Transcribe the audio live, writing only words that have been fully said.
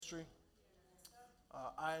ministry.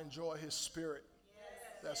 I enjoy his spirit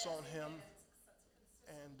that's on him,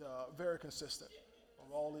 and very consistent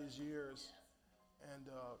of all these years. And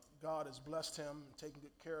God has blessed him and taken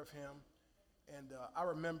good care of him. And I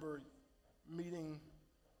remember meeting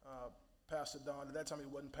Pastor Don. At that time, he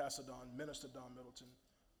wasn't Pastor Don, Minister Don Middleton,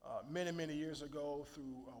 many, many years ago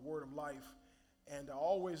through Word of Life. And I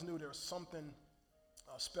always knew there was something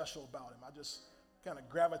special about him. I just kind of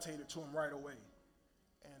gravitated to him right away.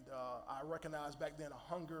 And I recognized back then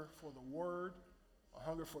a hunger for the Word, a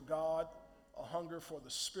hunger for God, a hunger for the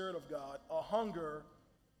Spirit of God, a hunger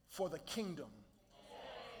for the kingdom.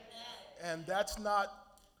 And that's not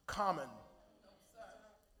common.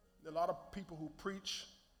 There are a lot of people who preach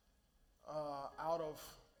out of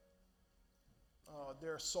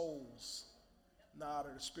their souls, not out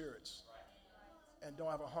of their spirits, and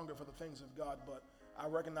don't have a hunger for the things of God. But I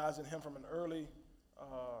recognized in him from the early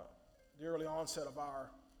onset of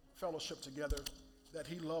our fellowship together that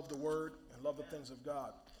he loved the Word and loved the things of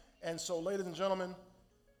God. And so, ladies and gentlemen,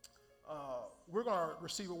 we're going to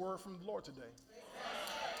receive a word from the Lord today.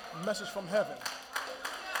 A message from heaven.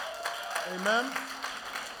 Amen.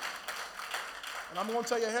 And I'm going to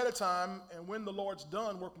tell you ahead of time, and when the Lord's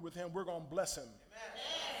done working with him, we're going to bless him.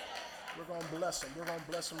 We're going to bless him. We're going to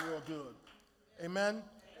bless him real good. Amen.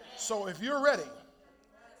 So if you're ready,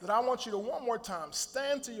 then I want you to one more time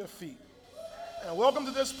stand to your feet and welcome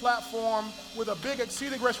to this platform with a big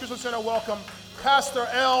Exceeding Grace Christian Center welcome, Pastor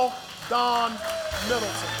L. Don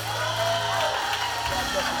Middleton. God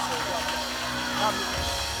bless you, sir. God bless you.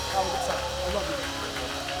 Have a good time. I love you.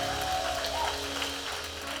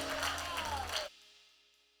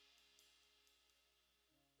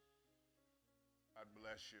 God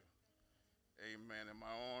bless you. Amen. Am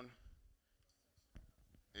I on?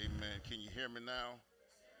 Amen. Can you hear me now?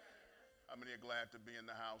 How many are glad to be in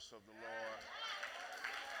the house of the Lord?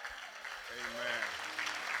 Amen.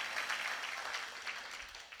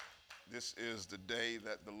 This is the day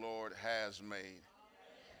that the Lord has made.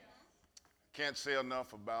 Can't say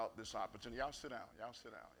enough about this opportunity. Y'all sit down. Y'all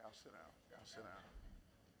sit down. Y'all sit down. Y'all sit down.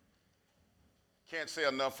 Can't say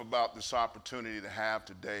enough about this opportunity to have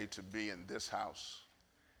today to be in this house.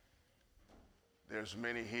 There's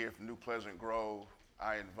many here from New Pleasant Grove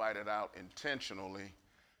I invited out intentionally.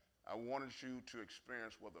 I wanted you to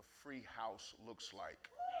experience what a free house looks like.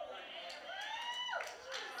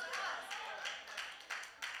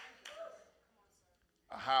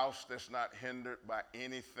 A house that's not hindered by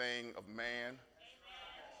anything of man.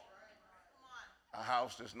 A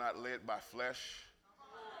house that's not led by flesh.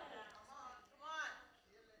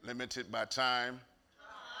 Limited by time.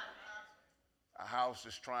 A house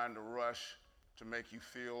that's trying to rush to make you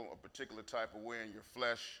feel a particular type of way in your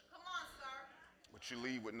flesh. Come on, sir. But you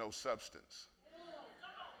leave with no substance.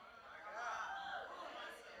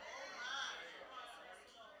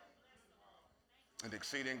 In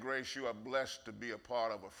Exceeding Grace, you are blessed to be a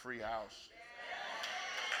part of a free house.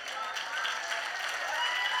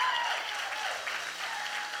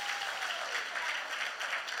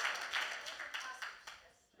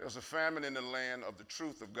 There's a famine in the land of the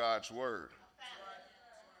truth of God's word.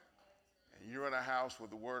 And you're in a house where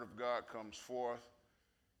the word of God comes forth,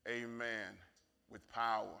 amen, with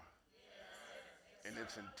power and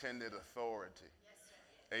its intended authority.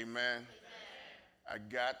 Amen. I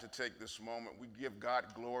got to take this moment. We give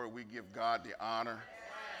God glory. We give God the honor.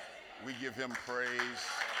 We give him praise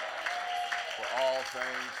for all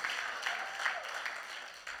things.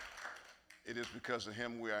 It is because of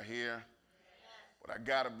him we are here. But I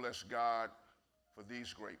got to bless God for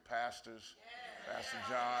these great pastors, Pastor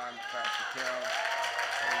John, Pastor Kim.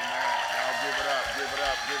 Amen. Now give it up, give it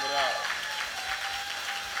up, give it up.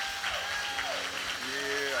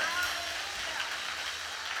 Yeah.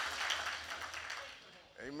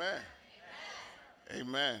 Amen.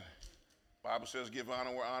 Amen. Bible says give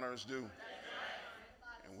honor where honor is due.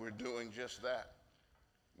 And we're doing just that.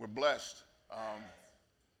 We're blessed.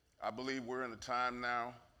 I believe we're in a time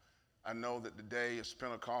now. I know that today is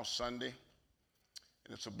Pentecost Sunday,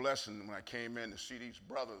 and it's a blessing when I came in to see these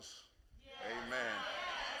brothers. Yes. Amen.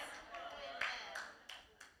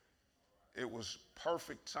 Yes. It was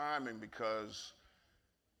perfect timing because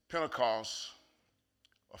Pentecost,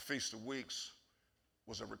 a Feast of Weeks,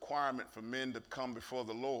 was a requirement for men to come before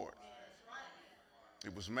the Lord.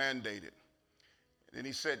 It was mandated. And then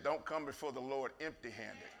he said, don't come before the Lord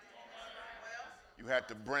empty-handed. You had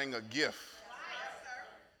to bring a gift.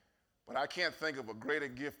 But I can't think of a greater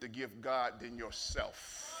gift to give God than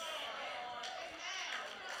yourself.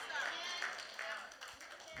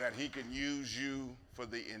 That he can use you for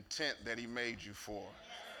the intent that he made you for.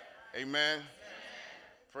 Amen?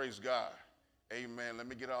 Praise God. Amen. Let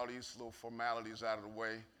me get all these little formalities out of the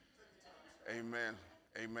way. Amen.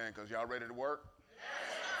 Amen. Because y'all ready to work? Yes,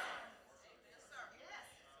 sir.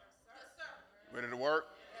 Yes, sir. Ready to work?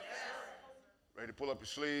 Yes, sir. Ready to pull up your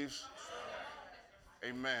sleeves?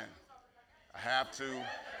 Amen. I have to.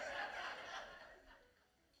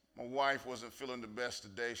 My wife wasn't feeling the best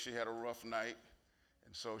today. She had a rough night,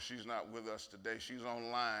 and so she's not with us today. She's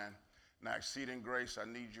online. Now, exceeding grace, I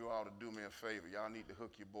need you all to do me a favor. Y'all need to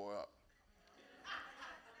hook your boy up.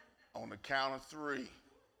 On the count of 3,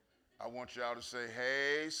 I want y'all to say,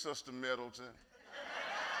 "Hey, Sister Middleton."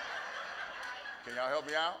 Can y'all help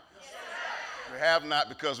me out? Yes, we have not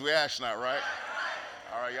because we asked not, right?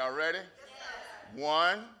 All right, y'all ready? Yes,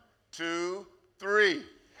 1, 2, 3. Hey, Sister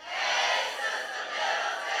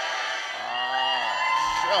Middleton.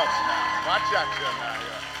 Shucks now. Watch out here now.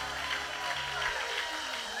 Yeah.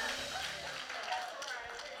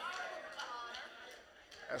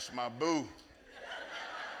 That's my boo.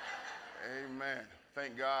 Amen.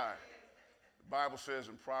 Thank God. The Bible says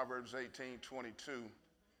in Proverbs 18:22,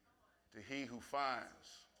 to he who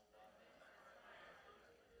finds.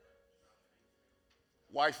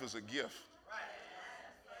 Wife is a gift.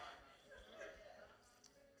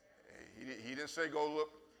 He didn't say go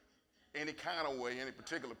look any kind of way, any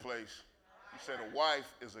particular place. He said a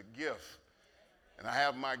wife is a gift. And I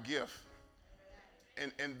have my gift.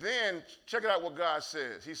 And then check it out what God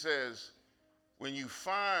says. He says, when you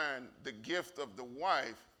find the gift of the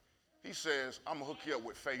wife, he says, I'm going to hook you up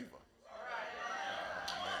with favor.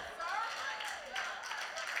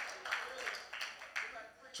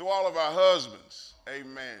 To all of our husbands,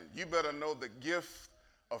 amen, you better know the gift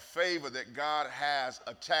of favor that God has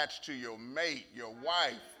attached to your mate, your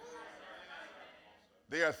wife.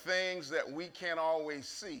 There are things that we can't always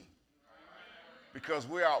see because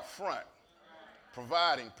we're out front,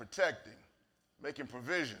 providing, protecting, making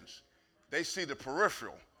provisions. They see the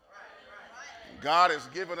peripheral. God has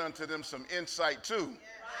given unto them some insight too.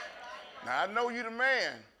 Now, I know you the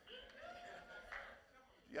man.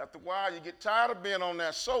 After a while, you get tired of being on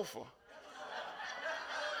that sofa.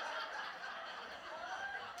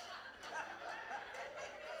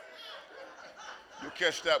 You'll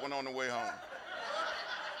catch that one on the way home.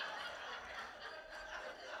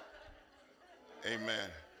 Amen.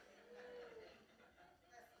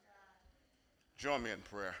 Join me in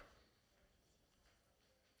prayer.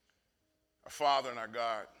 Our Father and our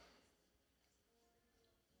God,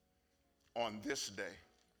 on this day,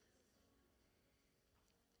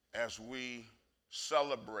 as we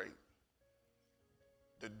celebrate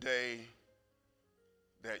the day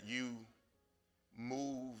that you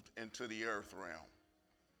moved into the earth realm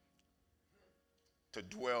to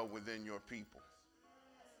dwell within your people.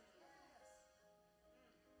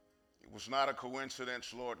 It was not a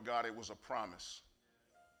coincidence, Lord God, it was a promise.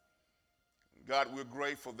 God, we're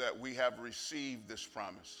grateful that we have received this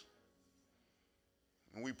promise.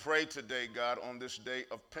 And we pray today, God, on this day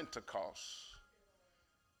of Pentecost,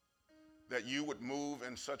 that you would move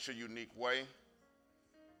in such a unique way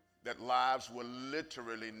that lives will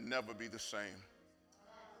literally never be the same.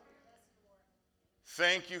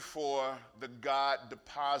 Thank you for the God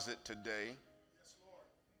deposit today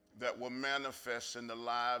that will manifest in the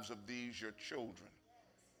lives of these, your children.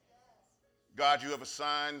 God, you have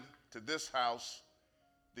assigned to this house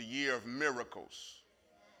the year of miracles.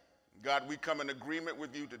 God, we come in agreement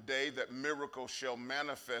with you today that miracles shall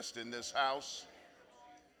manifest in this house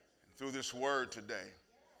through this word today.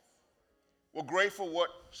 We're grateful what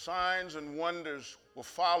signs and wonders will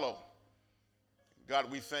follow. God,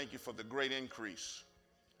 we thank you for the great increase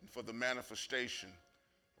and for the manifestation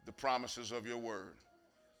of the promises of your word.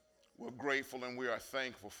 We're grateful and we are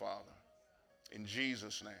thankful, Father. In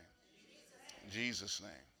Jesus' name. In Jesus'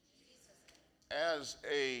 name. As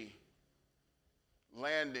a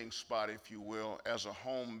landing spot, if you will, as a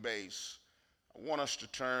home base, I want us to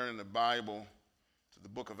turn the Bible to the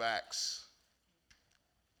book of Acts,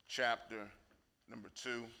 chapter number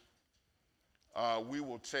 2. We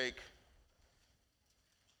will take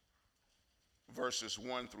verses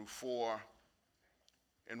 1 through 4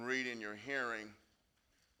 and read in your hearing.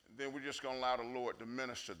 And then we're just going to allow the Lord to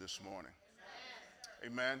minister this morning.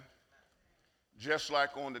 Amen. Just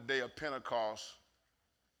like on the day of Pentecost,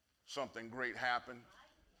 something great happened.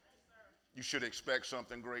 You should expect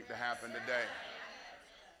something great to happen today.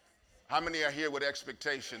 How many are here with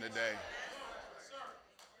expectation today?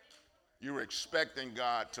 You're expecting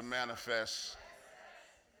God to manifest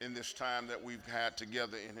in this time that we've had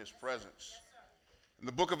together in his presence. In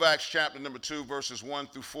the book of Acts, chapter number 2, verses 1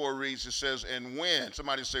 through 4 reads, it says, and when,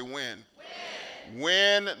 somebody say when.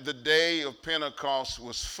 When the day of Pentecost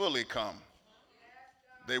was fully come,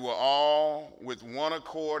 they were all with one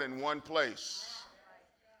accord in one place.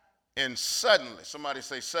 And suddenly, somebody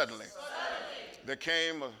say suddenly, there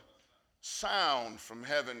came a sound from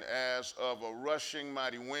heaven as of a rushing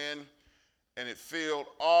mighty wind, and it filled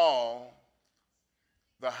all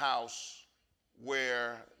the house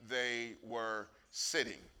where they were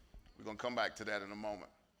sitting. We're going to come back to that in a moment.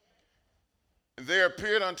 And there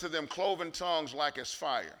appeared unto them cloven tongues like as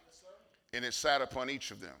fire, and it sat upon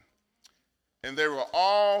each of them. And they were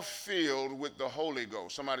all filled with the Holy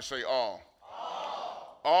Ghost. Somebody say all.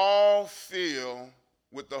 All filled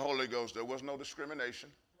with the Holy Ghost. There was no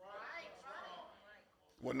discrimination.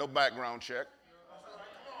 There was no background check.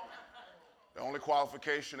 The only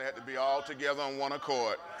qualification, they had to be all together on one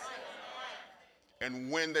accord.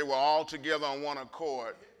 And when they were all together on one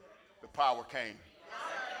accord, the power came.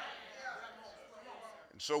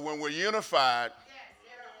 And so when we're unified,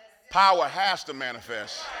 power has to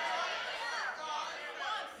manifest.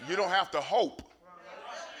 You don't have to hope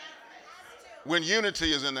when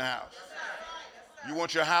unity is in the house. You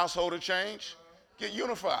want your household to change? Get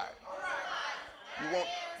unified. You want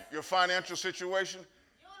your financial situation?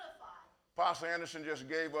 Pastor Anderson just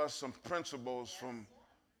gave us some principles from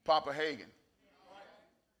Papa Hagen.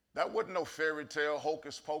 That wasn't no fairy tale,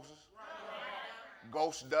 hocus pocus,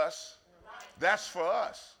 ghost dust. That's for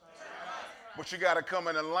us. But you got to come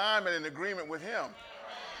in alignment and agreement with him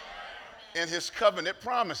and his covenant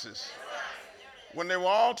promises. When they were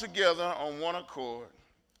all together on one accord,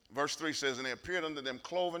 verse 3 says, and they appeared unto them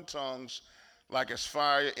cloven tongues like as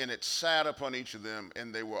fire, and it sat upon each of them,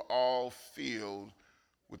 and they were all filled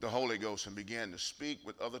with the Holy Ghost and began to speak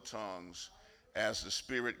with other tongues as the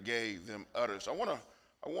Spirit gave them utterance. I want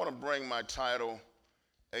to bring my title,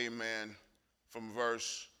 amen, from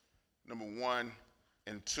verse number 1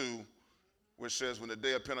 and 2, which says, when the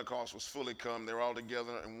day of Pentecost was fully come, they were all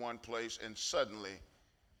together in one place, and suddenly,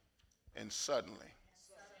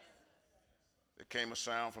 there came a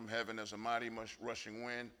sound from heaven as a mighty rushing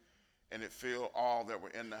wind, and it filled all that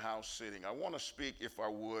were in the house sitting. I want to speak, if I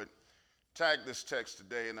would, tag this text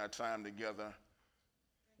today in our time together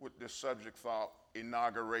with this subject thought,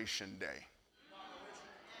 Inauguration Day.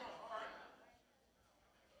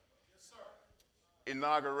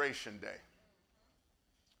 Inauguration Day.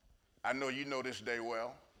 I know you know this day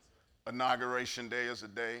well. Inauguration Day is a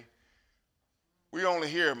day we only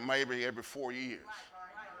hear maybe every 4 years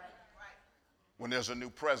when there's a new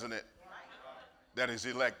president that is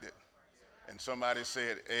elected. And somebody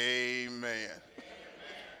said, amen.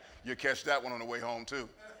 You'll catch that one on the way home too.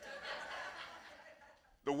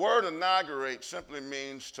 The word inaugurate simply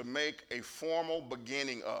means to make a formal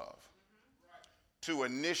beginning of, to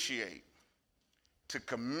initiate, to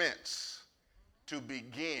commence, to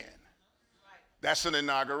begin. That's an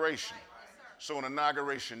inauguration. So on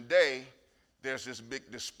Inauguration Day, there's this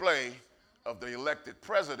big display of the elected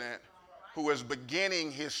president who is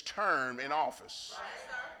beginning his term in office.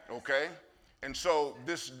 Okay? And so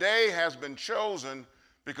this day has been chosen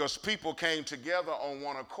because people came together on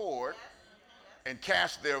one accord and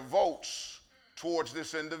cast their votes towards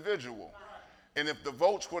this individual. And if the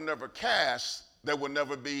votes were never cast, there would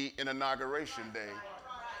never be an inauguration day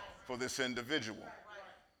for this individual.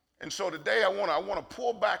 And so today I want to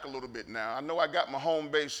pull back a little bit now. I know I got my home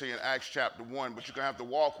base here in Acts chapter 1, but you're going to have to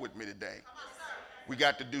walk with me today. We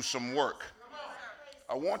got to do some work.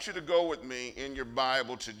 I want you to go with me in your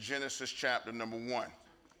Bible to Genesis chapter number 1.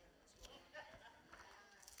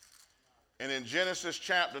 And in Genesis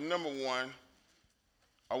chapter number 1,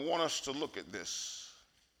 I want us to look at this.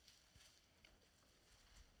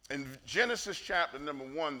 In Genesis chapter number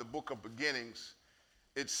 1, the book of beginnings,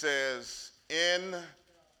 it says, in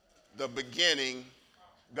the beginning,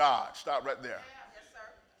 God. Stop right there. Yes, sir.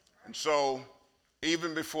 And so,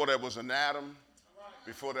 even before there was an Adam,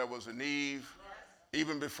 before there was an Eve,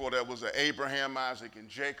 even before there was an Abraham, Isaac, and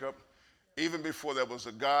Jacob, even before there was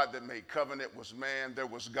a God that made covenant with man, there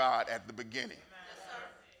was God at the beginning. Yes, sir.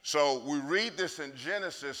 So we read this in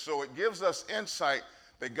Genesis, so it gives us insight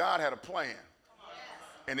that God had a plan,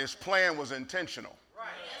 and his plan was intentional. Right.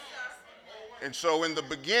 Yes, sir. And so in the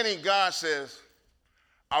beginning, God says,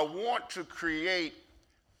 I want to create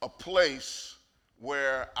a place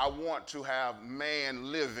where I want to have man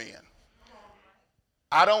live in.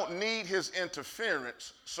 I don't need his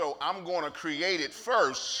interference, so I'm going to create it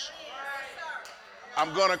first.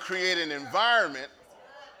 I'm going to create an environment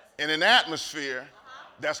and an atmosphere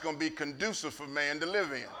that's going to be conducive for man to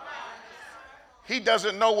live in. He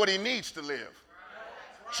doesn't know what he needs to live.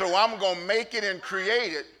 So I'm going to make it and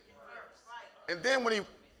create it. And then when he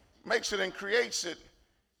makes it and creates it,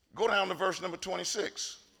 go down to verse number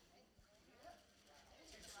 26.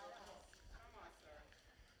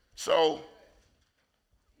 So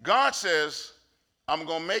God says, I'm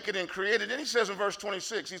going to make it and create it. Then he says in verse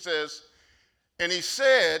 26, he says, and he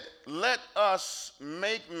said, let us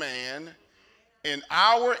make man in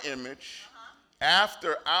our image,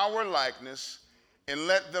 after our likeness, and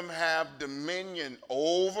let them have dominion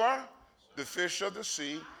over the fish of the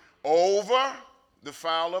sea, over the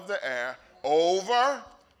fowl of the air, over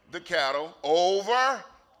the cattle, over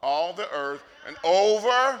all the earth, and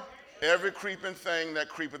over every creeping thing that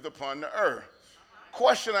creepeth upon the earth.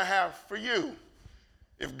 Question I have for you.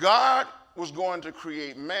 If God was going to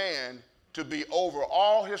create man to be over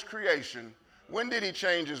all his creation, when did he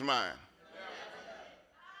change his mind?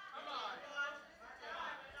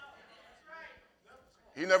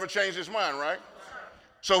 He never changed his mind, right?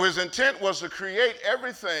 So his intent was to create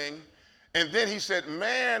everything, and then he said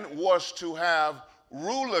man was to have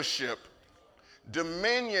rulership,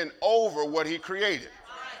 dominion over what he created.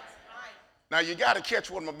 Now you got to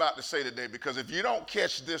catch what I'm about to say today, because if you don't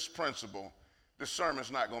catch this principle, the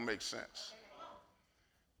sermon's not going to make sense.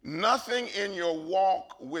 Nothing in your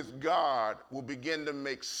walk with God will begin to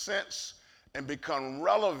make sense and become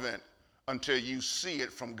relevant until you see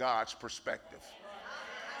it from God's perspective.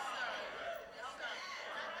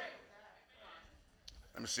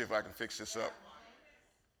 Let me see if I can fix this up.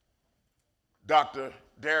 Dr.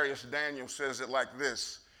 Darius Daniel says it like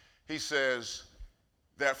this. He says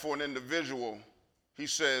that for an individual, he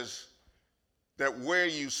says that where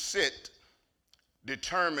you sit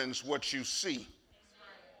determines what you see,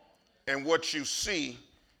 and what you see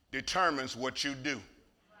determines what you do.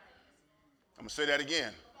 I'm going to say that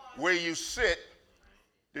again. Where you sit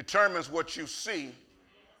determines what you see,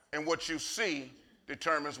 and what you see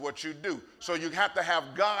determines what you do. So you have to have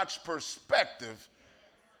God's perspective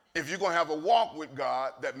if you're going to have a walk with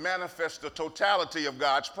God that manifests the totality of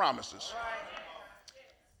God's promises.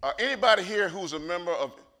 Anybody here who's a member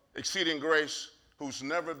of Exceeding Grace who's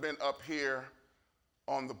never been up here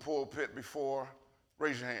on the pulpit before,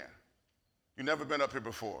 raise your hand. You've never been up here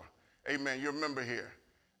before. Amen. You're a member here.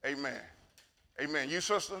 Amen. Amen. You,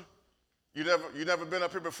 sister, you never been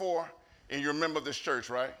up here before, and you're a member of this church,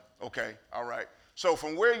 right? Okay. All right. So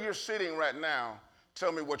from where you're sitting right now,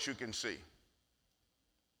 tell me what you can see.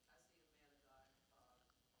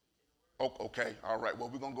 Oh, okay. All right. Well,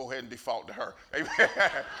 we're going to go ahead and default to her. Amen.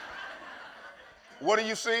 What do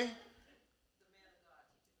you see?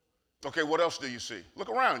 Okay. What else do you see? Look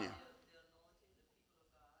around you.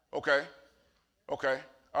 Okay. Okay.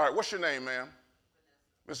 All right. What's your name, ma'am?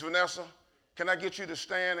 Miss Vanessa? Can I get you to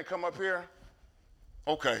stand and come up here?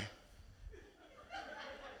 Okay.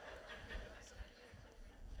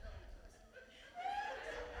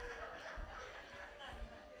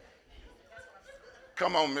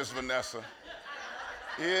 Come on, Miss Vanessa.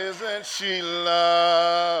 Isn't she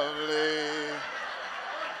lovely?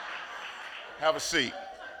 Have a seat.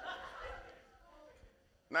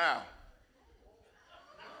 Now,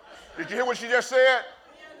 did you hear what she just said?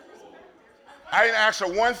 I didn't ask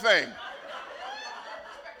her one thing.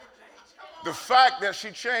 The fact that she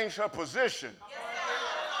changed her position.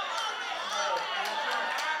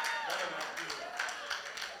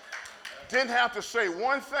 Didn't have to say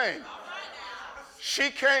one thing.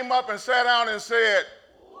 She came up and sat down and said,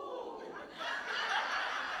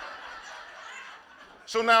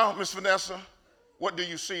 so now, Miss Vanessa, what do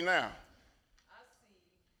you see now? I see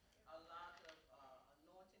a lot of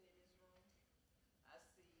anointing in this room. I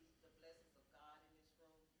see the blessings of God in this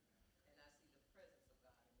room. And I see the presence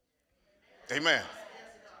of God in this room. Amen.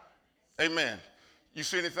 Amen. You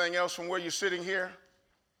see anything else from where you're sitting here?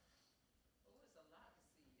 It's a lot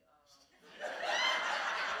to see.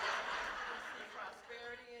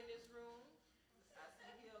 Prosperity in this room. I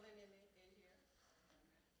see healing in here.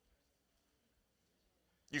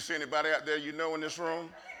 You see anybody out there you know in this room? Oh, yeah,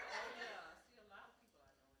 I see a lot of people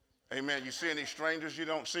I know in this room. Amen. You see any strangers you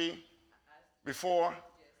don't see before?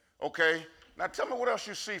 Okay. Now tell me what else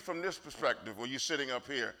you see from this perspective when you're sitting up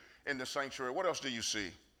here in the sanctuary. What else do you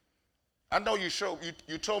see? I know you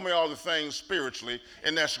told me all the things spiritually,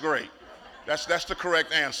 and that's great. That's the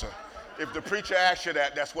correct answer. If the preacher asks you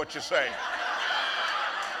that, that's what you say.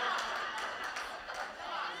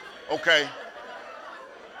 Okay.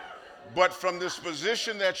 But from this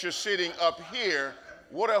position that you're sitting up here,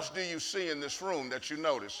 what else do you see in this room that you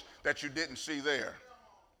notice that you didn't see there?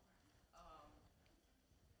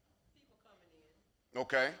 People coming in.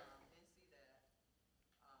 Okay. Didn't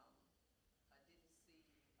see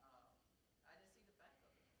that. I didn't see the back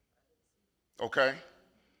of it. Okay.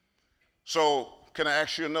 So can I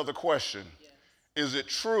ask you another question? Yes. Is it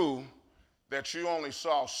true that you only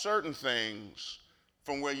saw certain things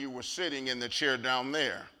from where you were sitting in the chair down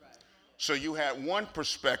there? Right. So you had one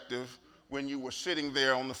perspective when you were sitting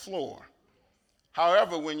there on the floor.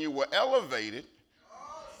 However, when you were elevated,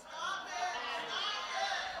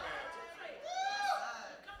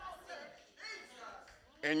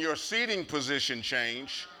 and your seating position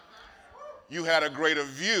changed, you had a greater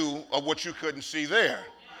view of what you couldn't see there.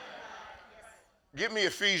 Give me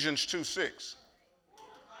Ephesians 2:6.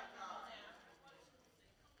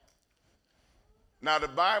 Now the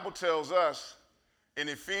Bible tells us in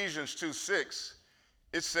Ephesians 2:6,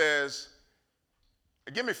 it says,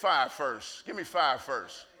 give me 5 first. Give me 5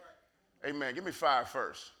 first. Amen. Give me 5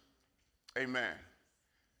 first. Amen.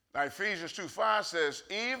 Now Ephesians 2:5 says,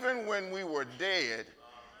 even when we were dead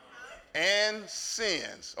and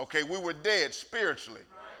sins, okay, we were dead spiritually,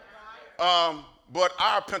 but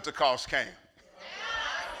our Pentecost came.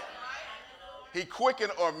 He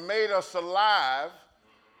quickened or made us alive.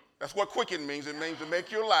 That's what quicken means. It means to make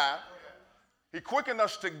you alive. He quickened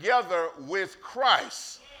us together with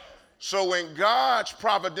Christ. So in God's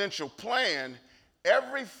providential plan,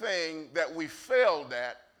 everything that we failed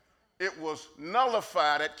at, it was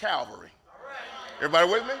nullified at Calvary. Everybody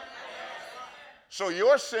with me? So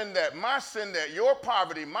your sin debt, my sin debt, your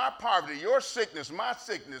poverty, my poverty, your sickness, my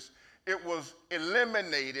sickness, it was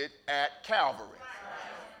eliminated at Calvary.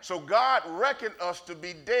 So God reckoned us to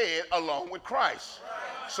be dead along with Christ.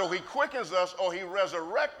 So he quickens us or he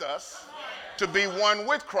resurrects us to be one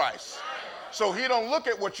with Christ. So he don't look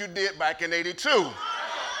at what you did back in 82.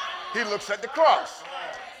 He looks at the cross.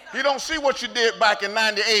 He don't see what you did back in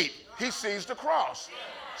 98. He sees the cross.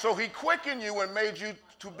 So he quickened you and made you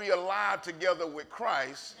to be alive together with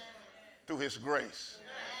Christ through his grace.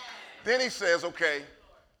 Then he says, okay,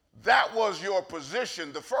 that was your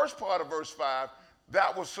position. The first part of verse 5,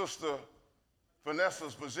 that was Sister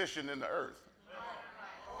Vanessa's position in the earth.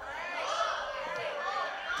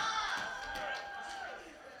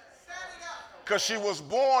 Because she was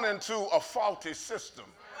born into a faulty system,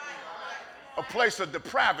 a place of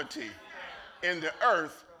depravity in the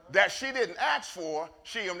earth that she didn't ask for,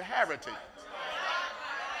 she inherited.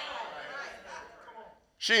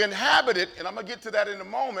 She inhabited, and I'm going to get to that in a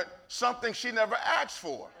moment, something she never asked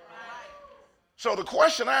for. So the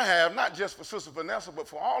question I have, not just for Sister Vanessa, but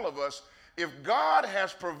for all of us, if God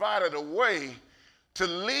has provided a way to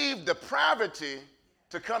leave depravity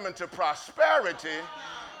to come into prosperity,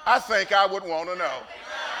 I think I would want to know.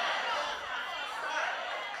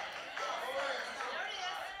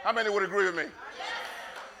 How many would agree with me?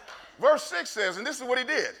 Verse 6 says, and this is what he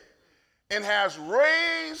did, and has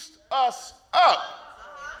raised us up.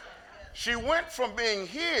 She went from being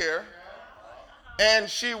here and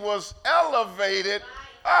she was elevated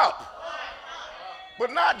up,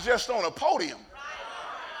 but not just on a podium.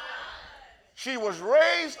 She was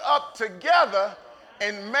raised up together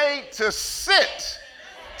and made to sit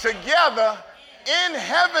together in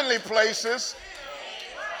heavenly places.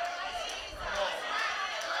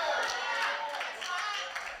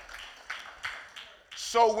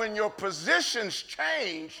 So when your positions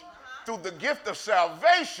change through the gift of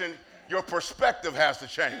salvation, your perspective has to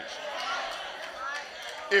change.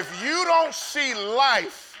 If you don't see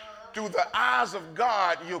life through the eyes of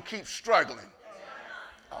God, you'll keep struggling.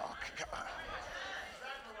 Oh, God.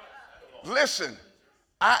 Listen,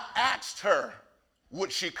 I asked her,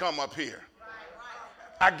 would she come up here?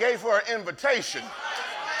 I gave her an invitation.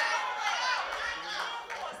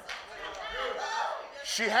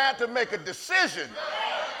 She had to make a decision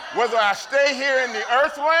whether I stay here in the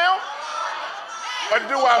earth realm or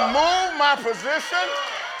do I move my position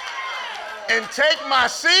and take my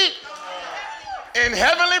seat in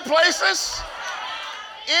heavenly places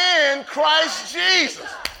in Christ Jesus.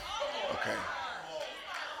 Okay.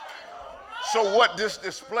 So what this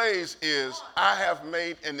displays is I have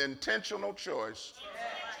made an intentional choice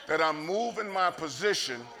that I'm moving my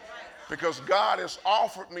position because God has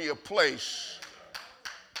offered me a place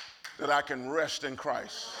that I can rest in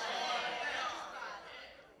Christ.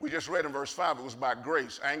 We just read in verse 5, it was by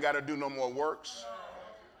grace. I ain't got to do no more works.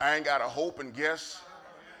 I ain't got to hope and guess.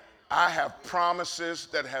 I have promises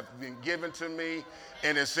that have been given to me,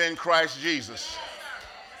 and it's in Christ Jesus.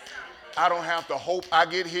 I don't have to hope I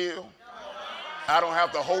get healed. I don't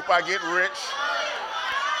have to hope I get rich.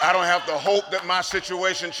 I don't have to hope that my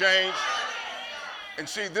situation change. And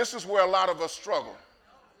see, this is where a lot of us struggle.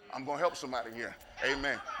 I'm going to help somebody here.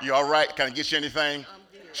 Amen. You all right? Can I get you anything?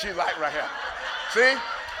 She like right here. See?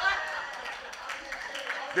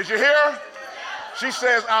 Did you hear her? She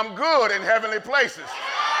says, I'm good in heavenly places.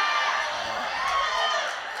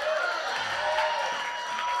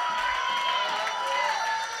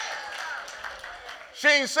 She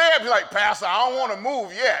ain't said, like, Pastor, I don't want to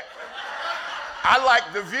move yet. I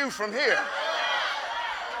like the view from here.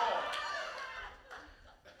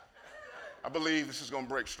 I believe this is going to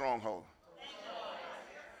break stronghold.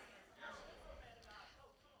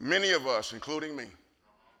 Many of us, including me,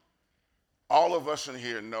 all of us in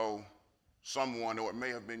here know someone, or it may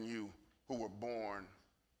have been you, who were born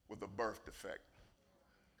with a birth defect.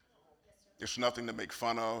 It's nothing to make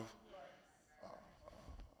fun of.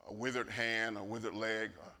 A withered hand, a withered leg,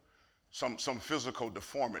 some physical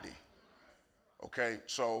deformity. Okay,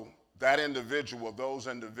 so that individual, those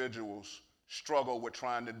individuals struggle with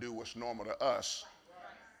trying to do what's normal to us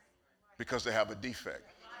because they have a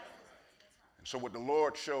defect. And so what the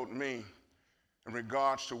Lord showed me in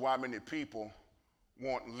regards to why many people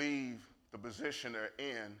won't leave the position they're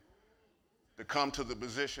in to come to the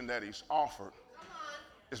position that he's offered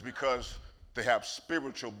is because they have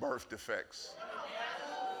spiritual birth defects.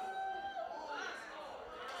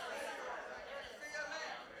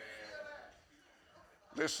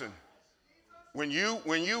 Listen, when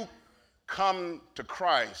you come to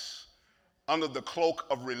Christ under the cloak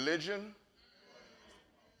of religion,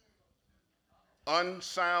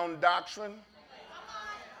 unsound doctrine,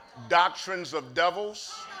 doctrines of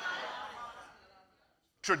devils,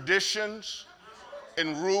 traditions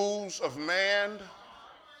and rules of man,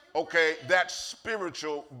 okay, that's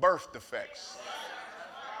spiritual birth defects.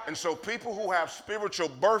 And so people who have spiritual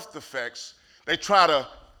birth defects, they try to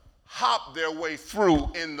hop their way through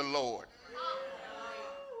in the Lord.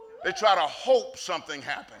 They try to hope something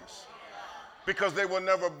happens because they were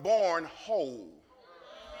never born whole.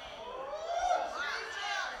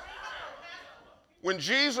 When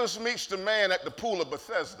Jesus meets the man at the pool of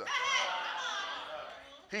Bethesda,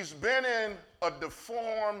 he's been in a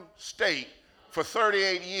deformed state for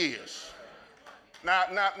 38 years. Now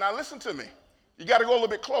listen to me. You got to go a little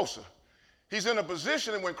bit closer. He's in a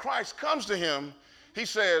position, and when Christ comes to him, he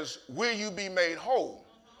says, will you be made whole?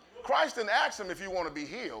 Christ didn't ask him if you want to be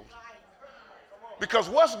healed. Because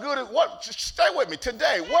what's good is, stay with me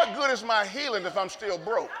today, what good is my healing if I'm still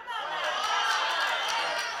broke?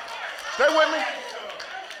 Stay with me.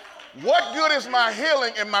 What good is my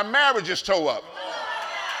healing and my marriage is tore up?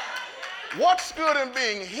 What's good in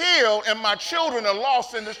being healed and my children are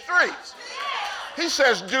lost in the streets? He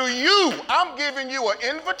says, I'm giving you an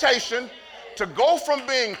invitation to go from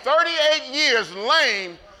being 38 years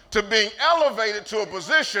lame to being elevated to a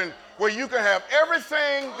position where you can have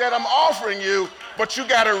everything that I'm offering you, but you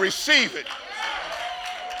got to receive it.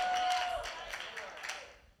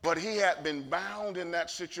 But he had been bound in that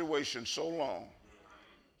situation so long.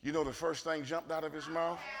 You know the first thing jumped out of his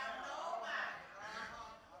mouth?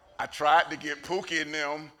 I tried to get Pookie and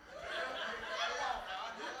them.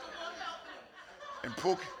 And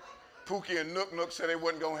Pookie and Nook Nook said they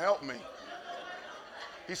wasn't going to help me.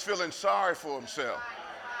 He's feeling sorry for himself.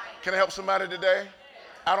 Can I help somebody today?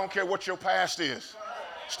 I don't care what your past is.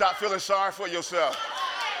 Stop feeling sorry for yourself.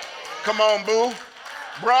 Come on, boo.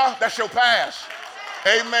 Bruh, that's your past.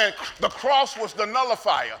 Amen. The cross was the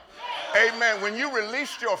nullifier. Amen. When you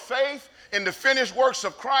released your faith in the finished works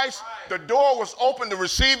of Christ, the door was open to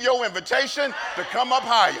receive your invitation to come up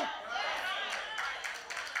higher.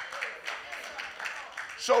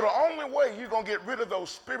 So the only way you're going to get rid of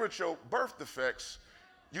those spiritual birth defects,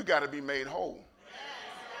 you got to be made whole.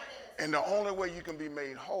 And the only way you can be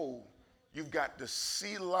made whole, you've got to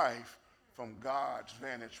see life from God's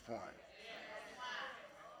vantage point.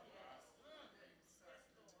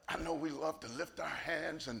 I know we love to lift our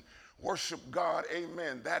hands and worship God.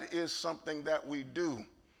 Amen. That is something that we do.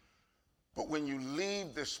 But when you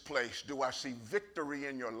leave this place, do I see victory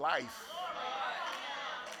in your life?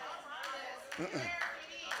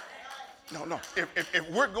 No. If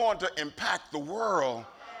we're going to impact the world,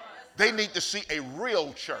 they need to see a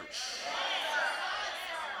real church.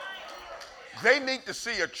 They need to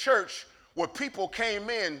see a church where people came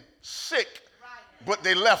in sick, but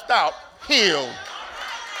they left out healed.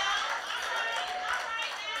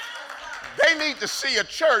 They need to see a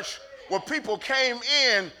church where people came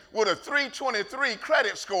in with a 323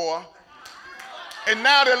 credit score, and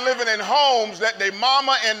now they're living in homes that their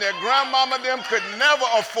mama and their grandmama them could never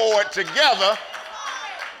afford together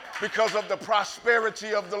because of the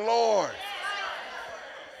prosperity of the Lord.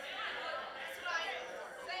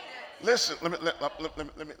 Listen, let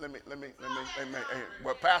me.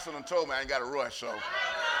 Well, Pastor done told me I ain't got to rush, so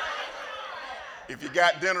if you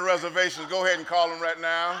got dinner reservations, go ahead and call them right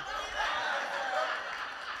now.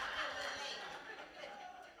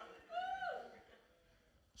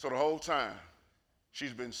 So the whole time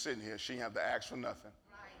she's been sitting here, she didn't have to ask for nothing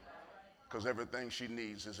because everything she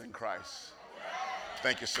needs is in Christ.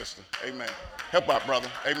 Thank you, sister. Amen. Help out, brother.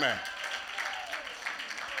 Amen.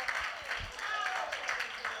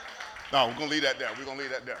 No, we're going to leave that there. We're going to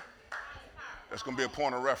leave that there. That's going to be a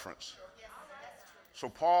point of reference. So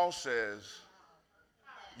Paul says,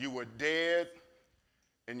 you were dead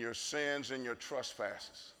in your sins and your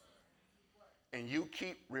trespasses. And you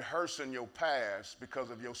keep rehearsing your past because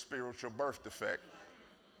of your spiritual birth defect.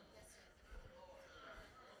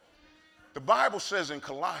 The Bible says in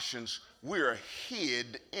Colossians, we are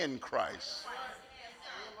hid in Christ.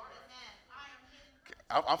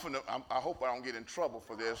 I hope I don't get in trouble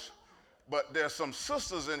for this, but there's some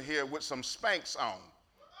sisters in here with some Spanx on.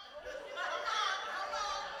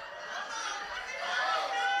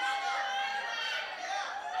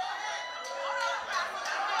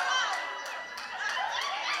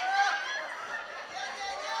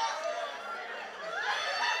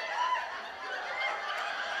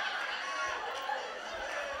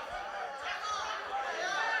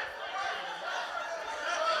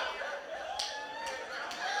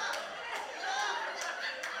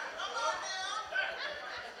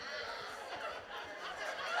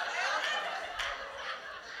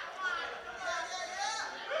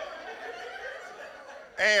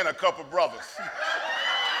 And a couple brothers.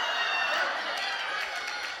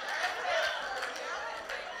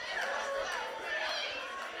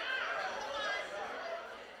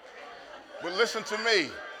 But listen to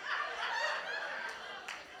me.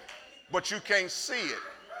 But you can't see it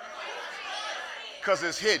because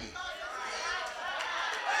it's hidden.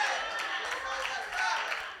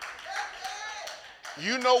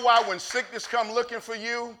 You know why when sickness come looking for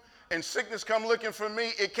you and sickness come looking for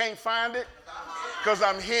me, it can't find it? Because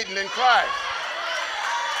I'm hidden in Christ.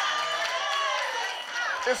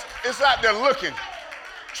 It's out there looking,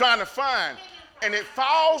 trying to find. And it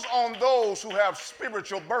falls on those who have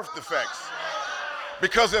spiritual birth defects.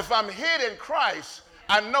 Because if I'm hid in Christ,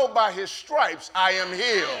 I know by his stripes I am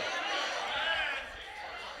healed.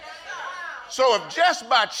 So if just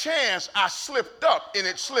by chance I slipped up and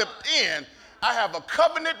it slipped in, I have a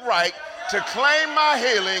covenant right to claim my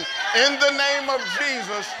healing in the name of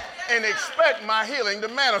Jesus and expect my healing to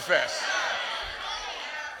manifest.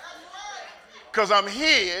 Because I'm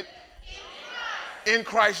hid in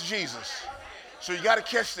Christ Jesus. So you got to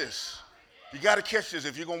catch this. You got to catch this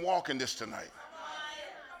if you're going to walk in this tonight.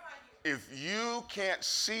 If you can't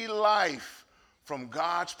see life from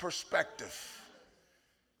God's perspective,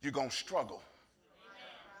 you're going to struggle.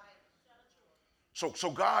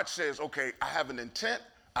 So God says, okay, I have an intent.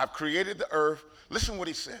 I've created the earth. Listen what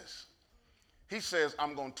he says. He says,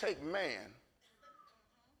 I'm going to take man.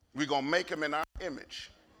 We're going to make him in our image.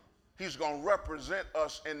 He's going to represent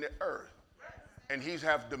us in the earth. And he's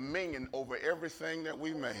have dominion over everything that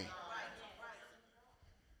we made.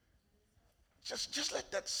 Just let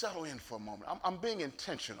that settle in for a moment. I'm being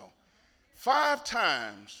intentional. 5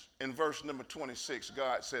 times in verse number 26,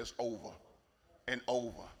 God says over and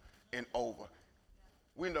over and over.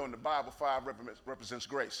 We know in the Bible 5 represents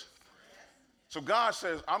grace. So God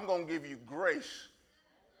says, I'm going to give you grace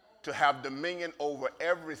to have dominion over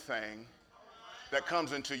everything that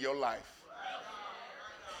comes into your life.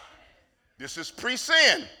 This is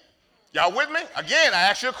pre-sin. Y'all with me? Again, I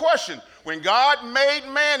ask you a question. When God made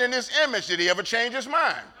man in his image, did he ever change his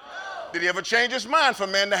mind? No. Did he ever change his mind for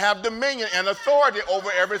man to have dominion and authority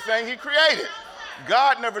over everything he created?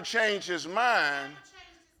 God never changed his mind.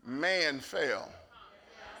 Man fell.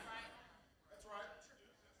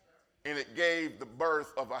 And it gave the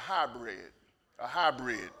birth of a hybrid. A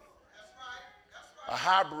hybrid. A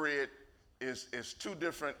hybrid is 2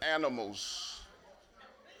 different animals.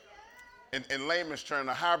 In layman's term,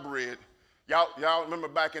 a hybrid, y'all remember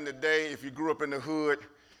back in the day, if you grew up in the hood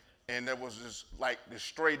and there was this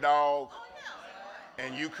stray dog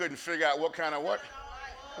and you couldn't figure out what kind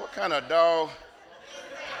of dog.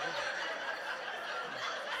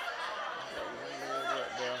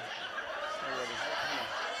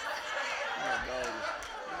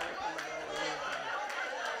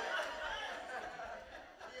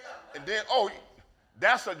 And then,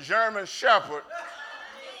 that's a German Shepherd.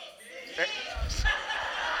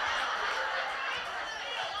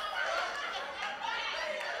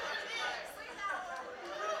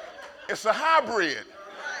 It's a hybrid.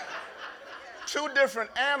 2 different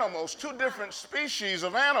animals, 2 different species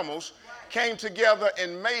of animals came together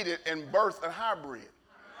and made it and birthed a hybrid.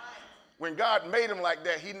 When God made them like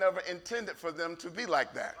that, he never intended for them to be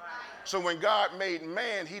like that. So when God made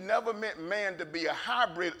man, he never meant man to be a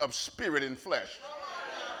hybrid of spirit and flesh.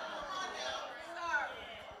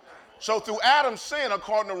 So through Adam's sin,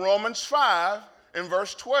 according to Romans 5 in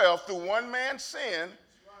verse 12, through one man's sin,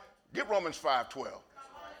 get Romans 5:12.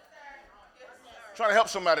 Trying to help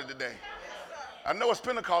somebody today. I know it's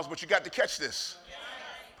Pentecost, but you got to catch this.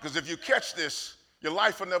 Because if you catch this, your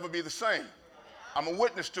life will never be the same. I'm a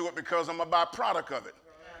witness to it because I'm a byproduct of it.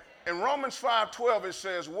 In Romans 5:12, it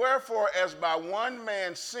says, wherefore as by one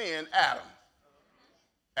man sin,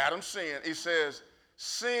 Adam sinned, he says,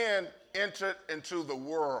 sin entered into the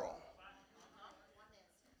world.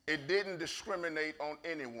 It didn't discriminate on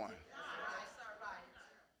anyone.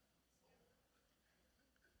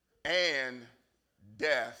 And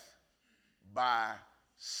death by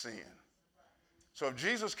sin. So if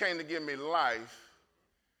Jesus came to give me life,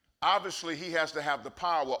 obviously he has to have the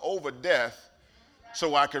power over death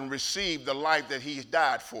so I can receive the life that he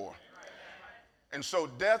died for. And so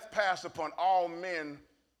death passed upon all men,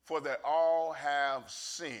 for that all have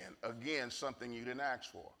sinned. Again, something you didn't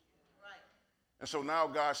ask for. And so now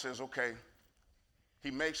God says, okay,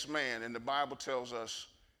 he makes man, and the Bible tells us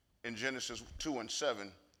in Genesis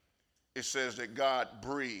 2:7, it says that God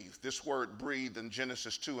breathed. This word breathed in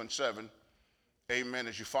Genesis 2:7, amen,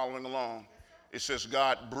 as you're following along, it says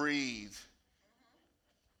God breathed.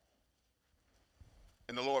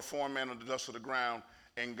 And the Lord formed man of the dust of the ground,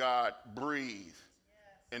 and God breathed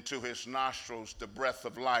into his nostrils the breath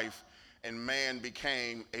of life, and man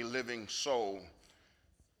became a living soul.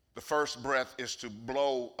 The first breath is to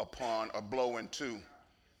blow upon or blow into.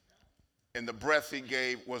 And the breath he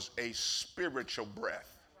gave was a spiritual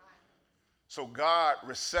breath. So God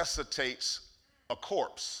resuscitates a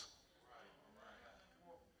corpse.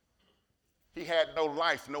 He had no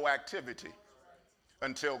life, no activity,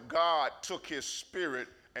 until God took his spirit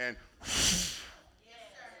and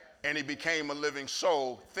he became a living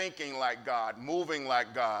soul, thinking like God, moving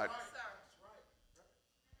like God,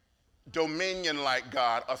 dominion like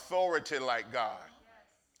God, authority like God.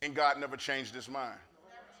 And God never changed his mind.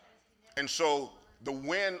 And so the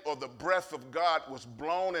wind or the breath of God was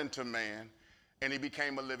blown into man, and he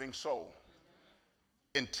became a living soul.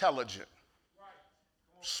 Intelligent,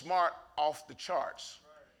 smart off the charts,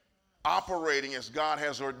 operating as God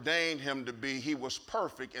has ordained him to be. He was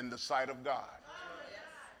perfect in the sight of God.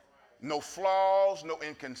 No flaws, no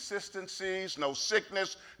inconsistencies, no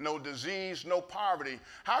sickness, no disease, no poverty.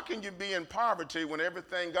 How can you be in poverty when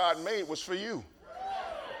everything God made was for you?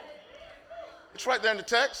 It's right there in the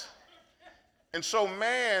text. And so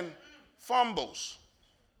man fumbles.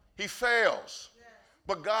 He fails.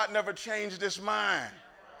 But God never changed his mind.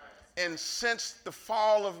 And since the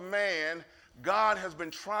fall of man, God has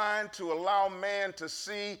been trying to allow man to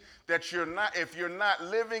see that if you're not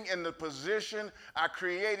living in the position I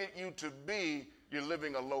created you to be, you're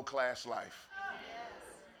living a low-class life.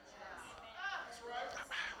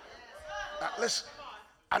 Now, listen,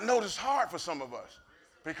 I know this is hard for some of us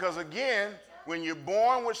because, again, when you're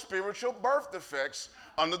born with spiritual birth defects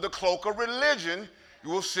under the cloak of religion,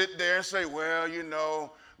 you will sit there and say, well, you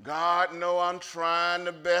know, God know I'm trying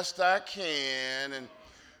the best I can, and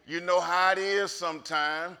you know how it is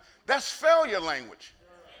sometimes. That's failure language.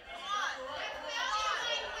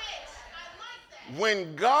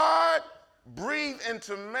 When God breathed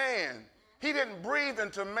into man, he didn't breathe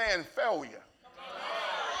into man failure,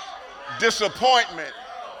 disappointment,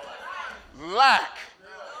 lack,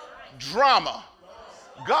 drama.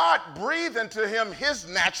 God breathed into him his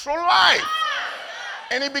natural life,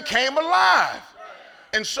 and he became alive.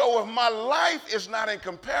 And so if my life is not in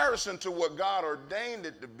comparison to what God ordained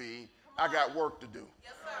it to be, I got work to do.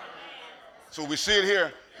 Yes, sir. So we see it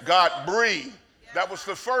here. God breathed. That was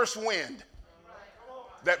the first wind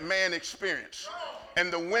that man experienced.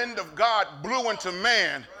 And the wind of God blew into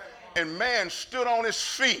man, and man stood on his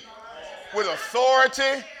feet with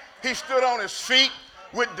authority. He stood on his feet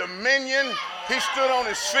with dominion. He stood on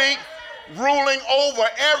his feet ruling over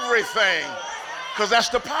everything, because that's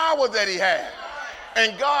the power that he had.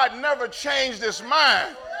 And God never changed his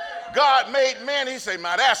mind. God made man, he said,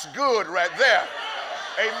 man, that's good right there.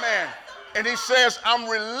 Amen. And he says, I'm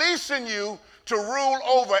releasing you to rule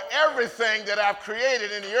over everything that I've created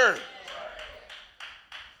in the earth.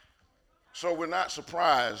 So we're not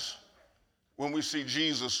surprised when we see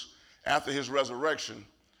Jesus after his resurrection.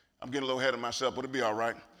 I'm getting a little ahead of myself, but it'll be all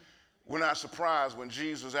right. We're not surprised when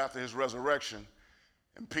Jesus, after his resurrection,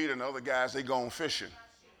 and Peter and the other guys, they gone fishing.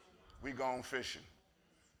 We gone fishing.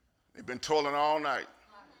 They've been toiling all night,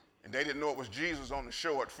 and they didn't know it was Jesus on the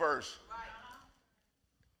shore at first.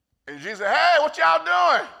 And Jesus said, hey, what y'all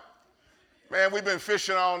doing? Man, we've been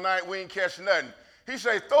fishing all night. We ain't catch nothing. He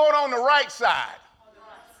said, throw it on the right side.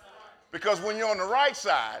 Because when you're on the right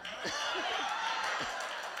side,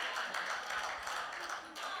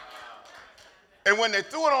 and when they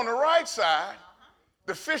threw it on the right side,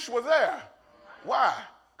 the fish were there. Why?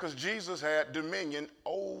 Because Jesus had dominion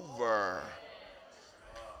over.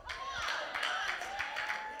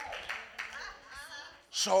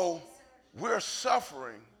 So We're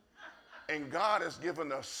suffering, and God has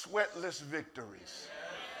given us sweatless victories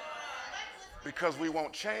because we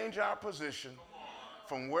won't change our position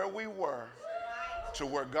from where we were to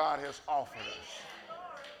where God has offered us.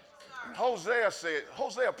 And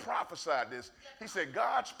Hosea prophesied this. He said,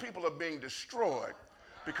 God's people are being destroyed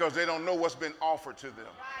because they don't know what's been offered to them.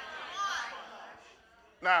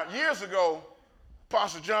 Now, years ago,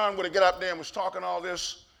 Pastor John would have got up there and was talking all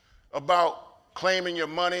this about claiming your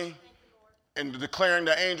money and declaring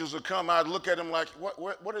the angels would come. I'd look at him like,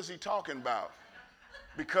 what is he talking about?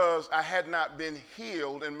 Because I had not been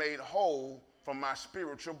healed and made whole from my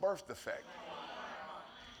spiritual birth defect.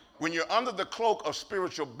 When you're under the cloak of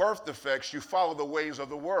spiritual birth defects, you follow the ways of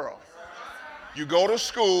the world. You go to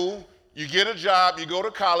school, you get a job, you go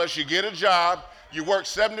to college, you get a job, you work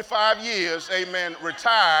 75 years, amen,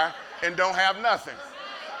 retire, and don't have nothing.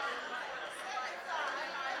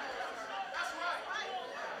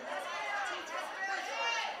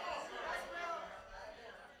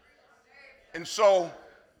 And so,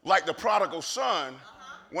 like the prodigal son,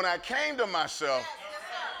 when I came to myself,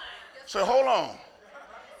 said, hold on.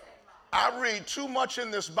 I read too much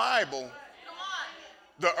in this Bible.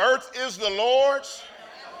 The earth is the Lord's,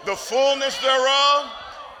 the fullness thereof,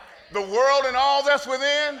 the world and all that's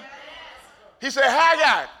within. He said,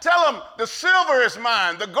 Haggai, tell him the silver is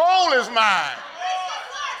mine, the gold is mine.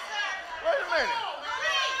 Wait a minute.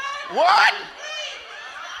 What?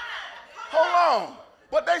 Hold on.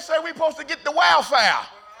 But they say we're supposed to get the welfare.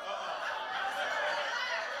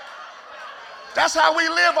 That's how we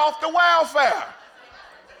live, off the welfare.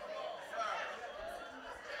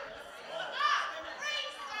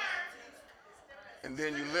 And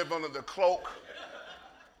then you live under the cloak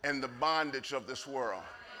and the bondage of this world.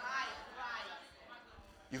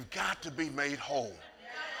 You've got to be made whole.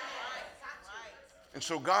 And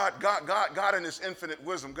so God in his infinite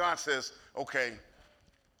wisdom, God says, okay,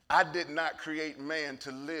 I did not create man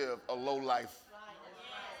to live a low life.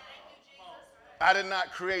 I did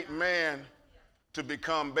not create man to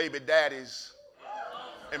become baby daddies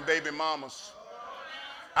and baby mamas.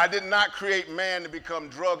 I did not create man to become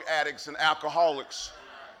drug addicts and alcoholics.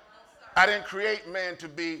 I didn't create man to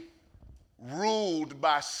be ruled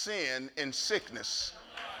by sin and sickness.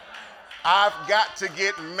 I've got to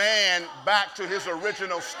get man back to his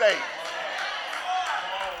original state.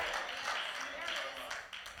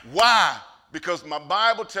 Why? Because my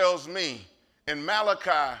Bible tells me in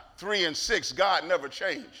Malachi 3 and 6, God never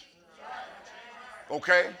changed.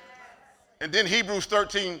 Okay? And then Hebrews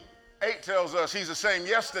 13:8 tells us he's the same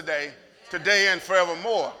yesterday, today, and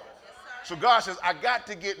forevermore. So God says, I got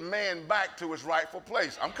to get man back to his rightful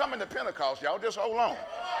place. I'm coming to Pentecost, y'all. Just hold on.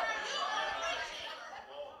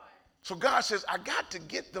 So God says, I got to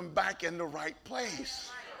get them back in the right place.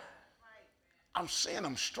 I'm seeing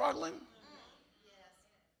them struggling.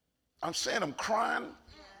 I'm seeing them crying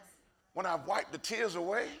when I've wiped the tears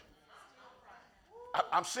away.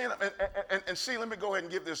 I'm seeing them, and see, let me go ahead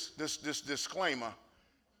and give this disclaimer.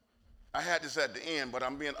 I had this at the end, but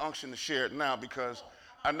I'm being unctioned to share it now because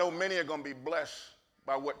I know many are going to be blessed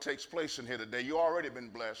by what takes place in here today. You already been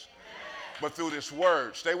blessed, but through this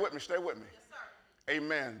word, stay with me, stay with me.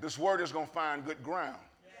 Amen. This word is going to find good ground.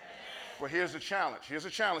 But here's the challenge. Here's a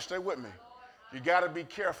challenge. Stay with me. You got to be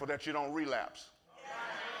careful that you don't relapse.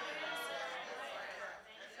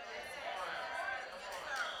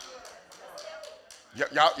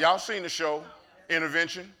 Y'all seen the show,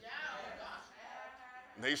 Intervention?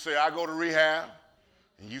 And they say, I go to rehab,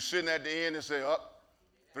 and you sitting at the end and say,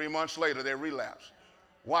 3 months later, they relapse.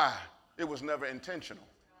 Why? It was never intentional.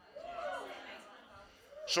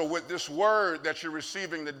 So with this word that you're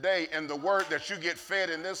receiving today and the word that you get fed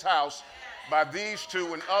in this house by these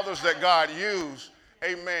two and others that God used,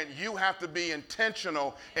 amen, you have to be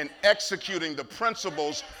intentional in executing the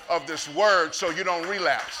principles of this word so you don't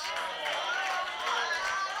relapse.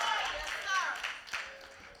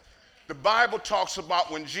 The Bible talks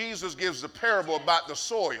about when Jesus gives the parable about the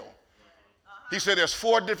soil. He said there's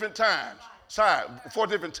four different types.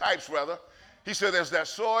 He said there's that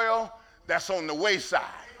soil that's on the wayside.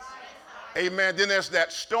 Amen. Then there's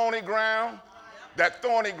that stony ground, that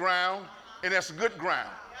thorny ground, and that's good ground.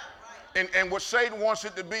 And what Satan wants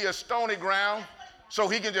it to be is stony ground so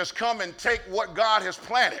he can just come and take what God has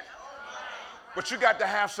planted. But you got to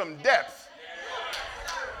have some depth.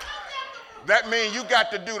 That means you got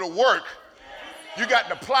to do the work. You got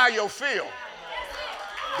to ply your field.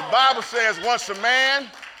 The Bible says once a man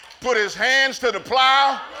put his hands to the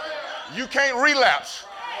plow, you can't relapse.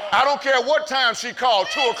 I don't care what time she called,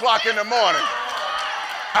 2 o'clock in the morning.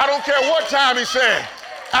 I don't care what time he said.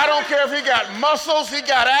 I don't care if he got muscles, he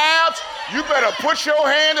got abs. You better put your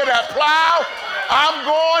hand to that plow. I'm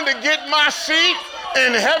going to get my seat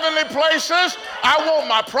in heavenly places. I want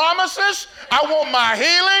my promises. I want my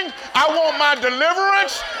healing. I want my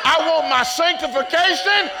deliverance. I want my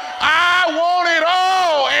sanctification. I want it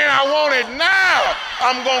all, and I want it now.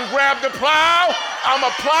 I'm going to grab the plow. I'm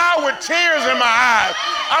a plow with tears in my eyes.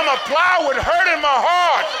 I'm a plow with hurt in my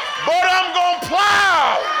heart. But I'm going to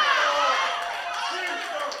plow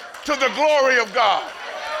to the glory of God.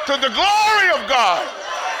 To the glory of God.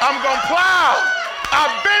 I'm going to plow.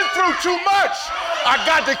 I've been through too much. I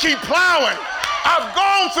got to keep plowing. I've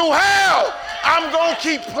gone through hell. I'm going to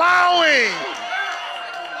keep plowing.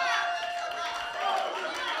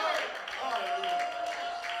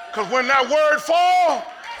 Because when that word falls,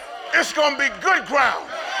 it's going to be good ground.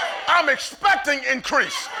 I'm expecting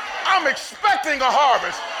increase. I'm expecting a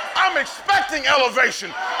harvest. I'm expecting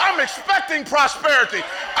elevation. I'm expecting prosperity.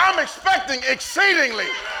 I'm expecting exceedingly,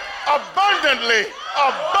 abundantly,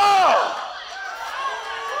 above.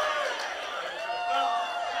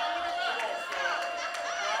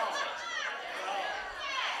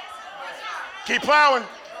 Keep plowing.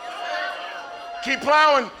 Keep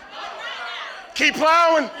plowing. Keep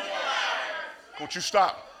plowing. Don't you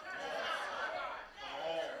stop.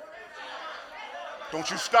 Don't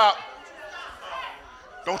you stop.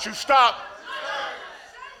 Don't you stop.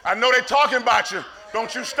 I know they're talking about you.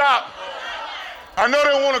 Don't you stop. I know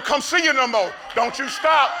they don't want to come see you no more. Don't you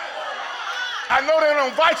stop. I know they don't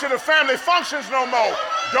invite you to family functions no more.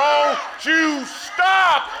 Don't you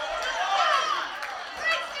stop.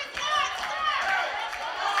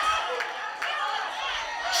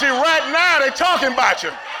 See, right now they talking about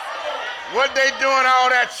you. What they doing all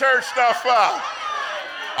that church stuff for?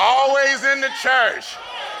 Always in the church.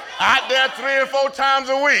 Out there 3 or 4 times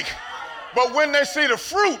a week. But when they see the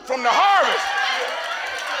fruit from the harvest,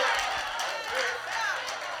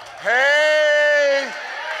 hey,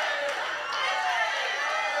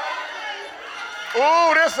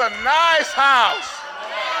 ooh, this is a nice house.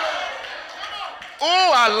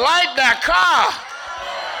 Ooh, I like that car.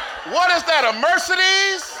 What is that, a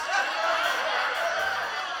Mercedes?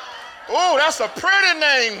 Ooh, that's a pretty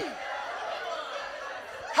name.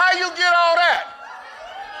 How you get all that?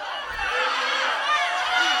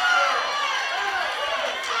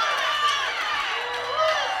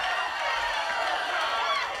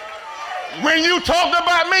 When you talked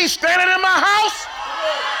about me standing in my house,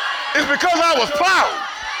 it's because I was plowing.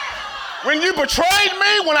 When you betrayed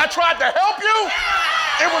me, when I tried to help you,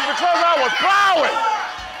 it was because I was plowing.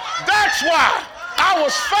 That's why I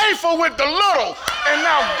was faithful with the little, and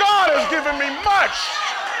now God has given me much.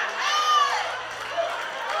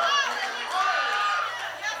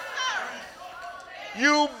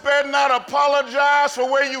 You better not apologize for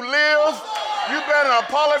where you live. You better not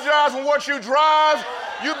apologize for what you drive.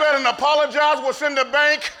 You better not apologize for what's in the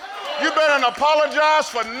bank. You better not apologize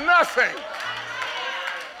for nothing.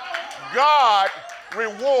 God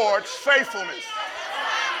rewards faithfulness.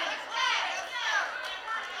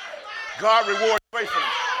 God rewards faithfulness.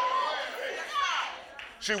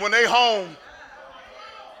 See, when they home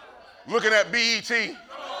looking at BET,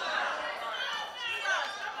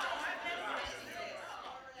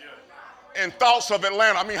 and thoughts of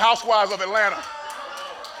Atlanta, Housewives of Atlanta.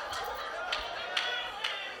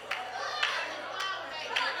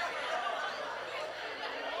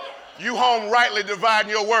 You home rightly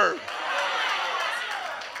dividing your word.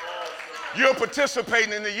 You're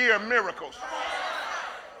participating in the year of miracles.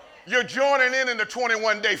 You're joining in the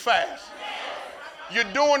 21-day fast.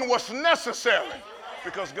 You're doing what's necessary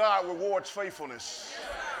because God rewards faithfulness.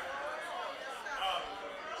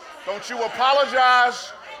 Don't you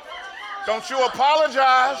apologize. Don't you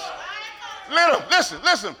apologize. Let them, listen,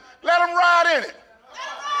 let them ride in it.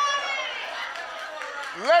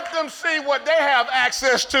 Let them see what they have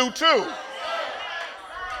access to too.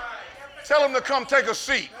 Tell them to come take a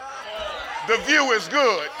seat. The view is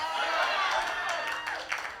good.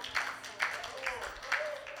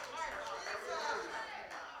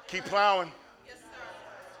 Keep plowing.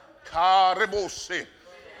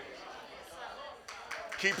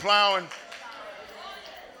 Keep plowing.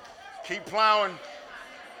 Keep plowing.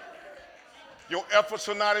 Your efforts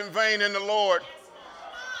are not in vain in the Lord.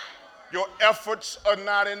 Your efforts are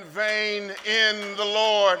not in vain in the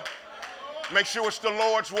Lord. Make sure it's the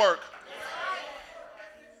Lord's work.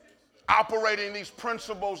 Operating these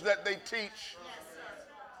principles that they teach.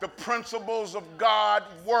 The principles of God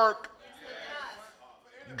work.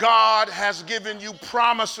 God has given you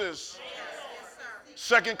promises.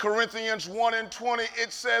 2 Corinthians 1:20,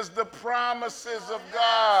 it says the promises of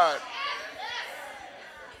God.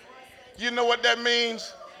 You know what that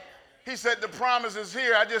means? He said, the promise is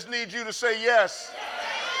here. I just need you to say yes.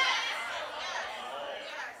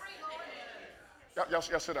 Y'all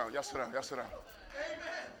sit down. Y'all sit down. Y'all sit down.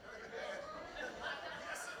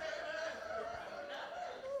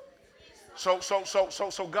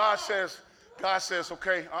 So God says,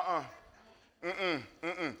 okay,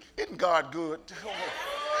 Isn't God good?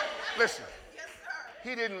 Listen,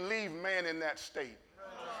 he didn't leave man in that state.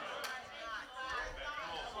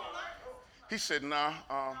 He said, nah,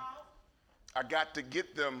 I got to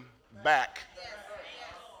get them back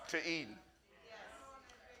to Eden.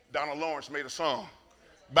 Donald Lawrence made a song,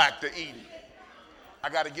 Back to Eden. I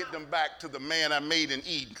got to get them back to the man I made in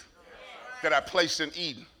Eden, that I placed in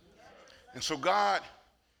Eden. And so God,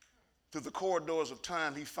 through the corridors of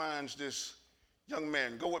time, he finds this young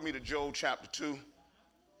man. Go with me to Job chapter 2,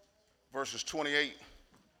 verses 28.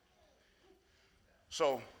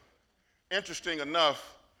 So, interesting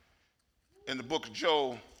enough, in the book of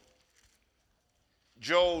Job,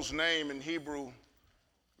 Job's name in Hebrew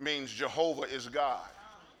means Jehovah is God.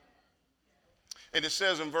 And it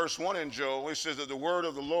says in verse 1 in Job, it says that the word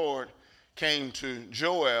of the Lord came to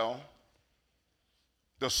Joel,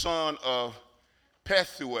 the son of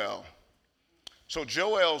Pethuel. So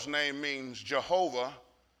Joel's name means Jehovah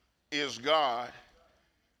is God.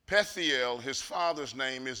 Pethuel, his father's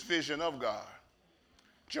name, is vision of God.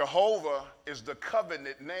 Jehovah is the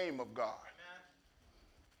covenant name of God.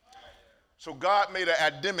 So God made an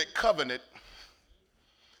Adamic covenant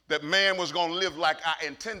that man was going to live like I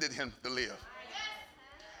intended him to live.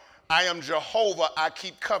 I am Jehovah, I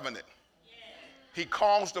keep covenant. He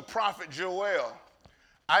calls the prophet Joel.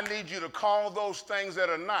 I need you to call those things that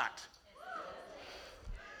are not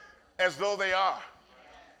as though they are.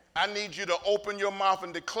 I need you to open your mouth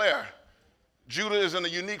and declare. Judah is in a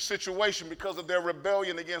unique situation because of their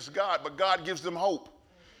rebellion against God, but God gives them hope.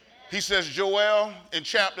 He says, Joel, in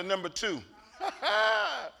chapter number 2,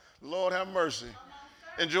 Lord have mercy.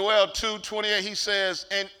 In Joel 2:28, he says,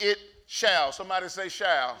 and it shall. Somebody say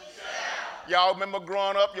shall. Y'all remember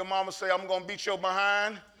growing up, your mama say, I'm going to beat your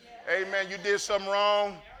behind? Yeah. Amen. You did something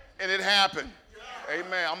wrong, and it happened. Yeah.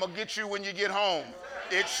 Amen. I'm going to get you when you get home.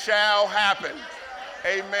 It shall happen.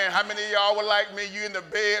 Amen. How many of y'all were like me? You in the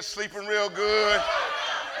bed, sleeping real good,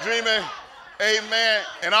 dreaming. Amen.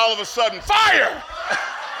 And all of a sudden, fire!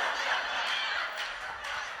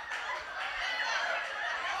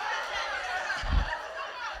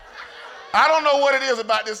 I don't know what it is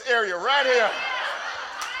about this area right here.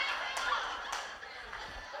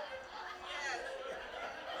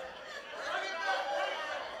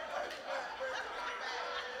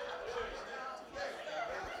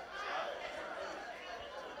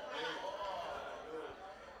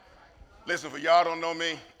 Listen, for y'all don't know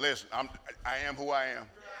me, listen, I am who I am.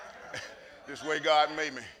 This way God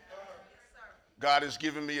made me. God has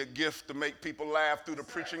given me a gift to make people laugh through the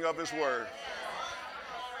preaching of his word.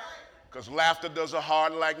 Because laughter does a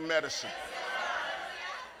heart like medicine.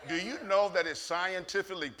 Do you know that it's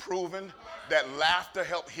scientifically proven that laughter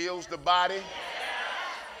helps heals the body?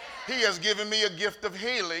 He has given me a gift of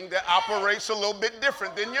healing that operates a little bit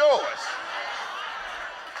different than yours.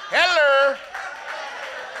 Hello.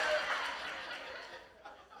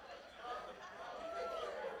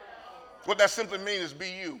 What that simply means is be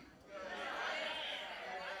you.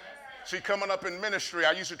 See, coming up in ministry,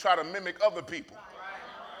 I used to try to mimic other people.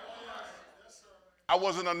 I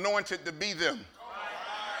wasn't anointed to be them.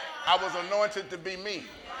 I was anointed to be me.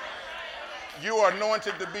 You are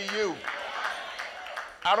anointed to be you.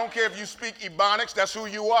 I don't care if you speak Ebonics, that's who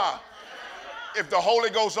you are. If the Holy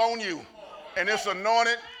Ghost on you and it's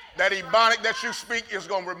anointed, that Ebonic that you speak is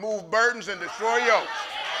going to remove burdens and destroy yokes.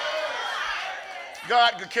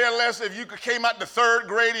 God could care less if you came out the third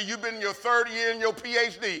grade and you've been in your third year in your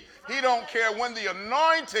PhD. He don't care when the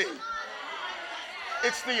anointing,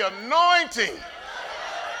 it's the anointing.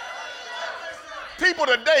 People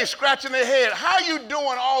today scratching their head, how you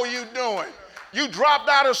doing all you doing? You dropped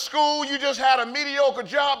out of school, you just had a mediocre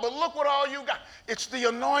job, but look what all you got. It's the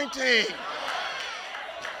anointing.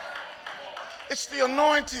 It's the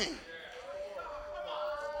anointing.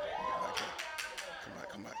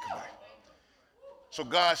 Come back. So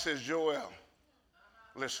God says, Joel,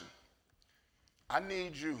 listen, I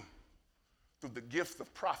need you through the gift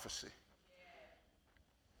of prophecy.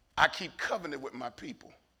 I keep covenant with my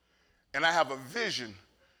people. And I have a vision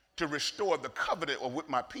to restore the covenant with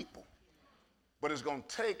my people. But it's going to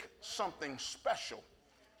take something special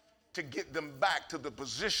to get them back to the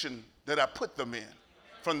position that I put them in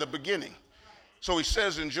from the beginning. So he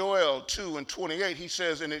says in Joel 2:28, he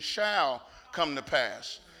says, and it shall come to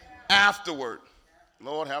pass afterward.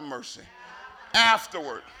 Lord have mercy.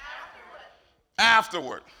 Afterward.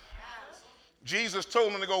 Jesus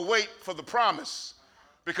told him to go wait for the promise,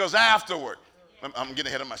 because afterward, I'm getting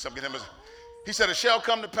ahead of myself. He said, it shall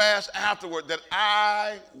come to pass afterward that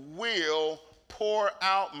I will pour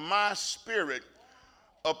out my spirit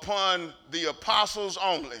upon the apostles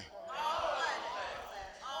only.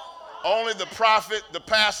 Only the prophet, the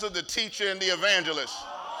pastor, the teacher, and the evangelist.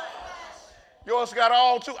 Yours got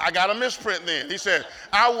all too. I got a misprint then. He said,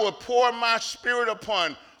 I will pour my spirit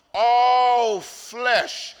upon all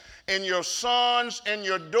flesh, and your sons and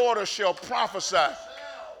your daughters shall prophesy.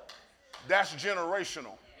 That's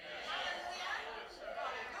generational.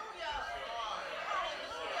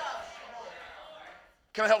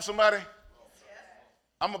 Can I help somebody?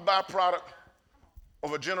 I'm a byproduct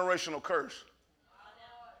of a generational curse.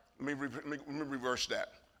 Let me reverse that.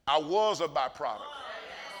 I was a byproduct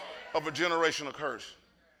of a generational curse.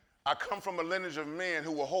 I come from a lineage of men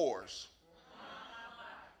who were whores.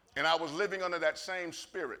 And I was living under that same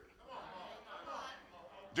spirit.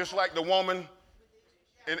 Just like the woman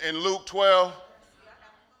in Luke 12,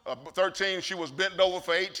 13, she was bent over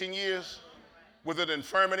for 18 years with an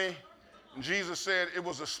infirmity. And Jesus said it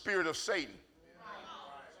was the spirit of Satan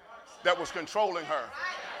that was controlling her.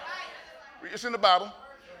 It's in the Bible.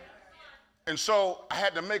 And so I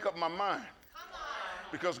had to make up my mind,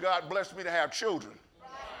 because God blessed me to have children.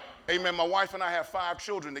 Amen. My wife and I have 5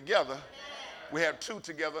 children together. We have 2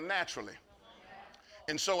 together naturally.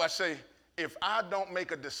 And so I say, if I don't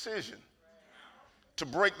make a decision to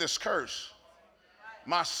break this curse,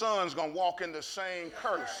 my son's going to walk in the same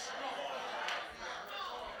curse.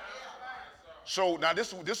 So now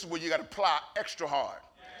this is where you got to apply extra hard.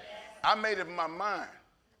 I made up my mind,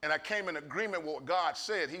 and I came in agreement with what God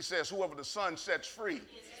said. He says, whoever the Son sets free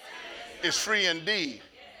is free indeed.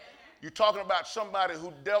 You're talking about somebody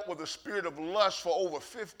who dealt with the spirit of lust for over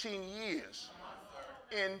 15 years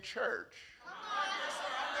in church.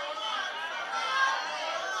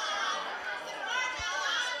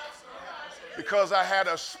 Because I had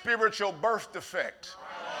a spiritual birth defect.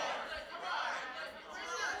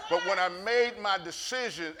 But when I made my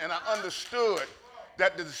decision and I understood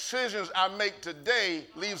that the decisions I make today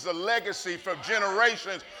leaves a legacy from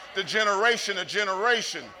generations to generation to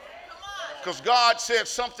generation. Because God said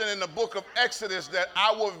something in the book of Exodus that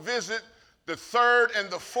I will visit the 3rd and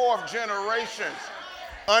the 4th generations.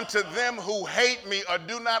 Unto them who hate me or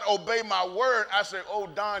do not obey my word, I say, oh,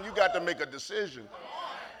 Don, you got to make a decision.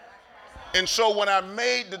 And so when I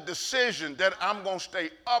made the decision that I'm going to stay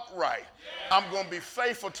upright, I'm going to be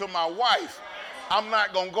faithful to my wife, I'm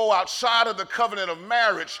not going to go outside of the covenant of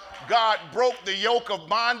marriage, God broke the yoke of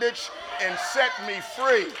bondage and set me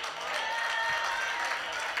free.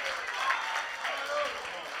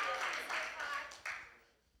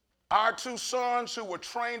 Our 2 sons who were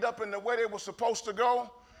trained up in the way they were supposed to go,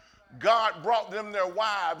 God brought them their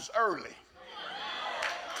wives early.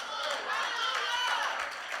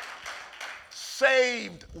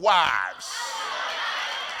 Saved wives.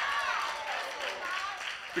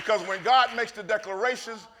 Because when God makes the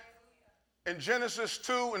declarations in Genesis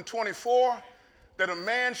 2:24 that a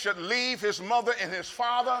man should leave his mother and his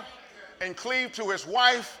father and cleave to his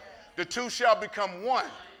wife, the 2 shall become one.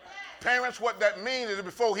 Parents, what that means is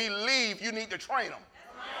before he leaves, you need to train him.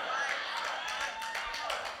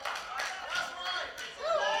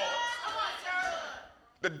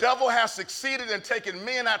 The devil has succeeded in taking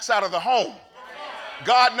men outside of the home.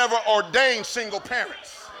 God never ordained single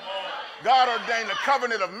parents. God ordained a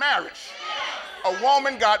covenant of marriage. A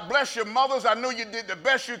woman, God bless your mothers. I knew you did the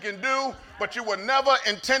best you can do, but you were never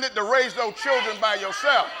intended to raise those children by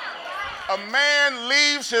yourself. A man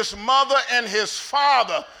leaves his mother and his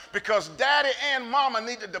father because daddy and mama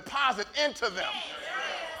need to deposit into them.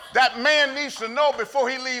 That man needs to know before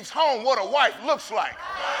he leaves home what a wife looks like.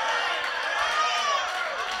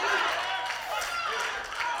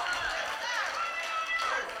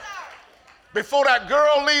 Before that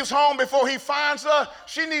girl leaves home, before he finds her,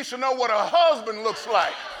 she needs to know what her husband looks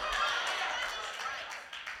like.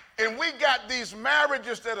 And we got these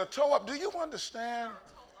marriages that are tore up. Do you understand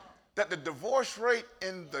that the divorce rate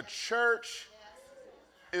in the church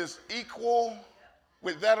is equal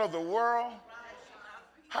with that of the world?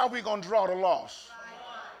 How are we going to draw the loss?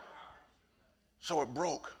 So it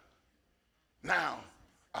broke. Now,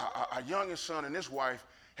 our youngest son and his wife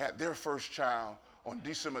had their first child on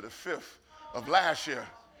December the 5th of last year.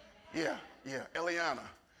 Yeah, Eliana.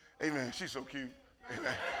 Amen. She's so cute.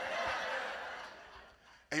 Amen.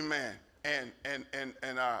 Amen.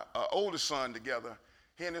 And our oldest son together,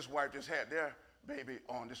 he and his wife just had their baby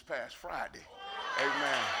on this past Friday.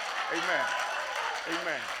 Amen.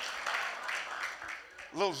 Amen.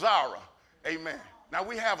 Little Zara. Amen. Now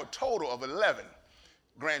we have a total of 11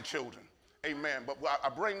 grandchildren. Amen. But I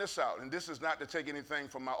bring this out, and this is not to take anything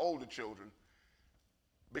from my older children.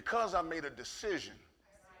 Because I made a decision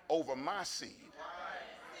over my seed,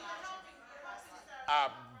 I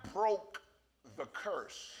broke the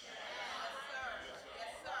curse.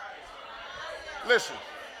 Listen,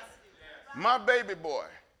 my baby boy,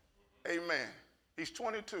 amen, he's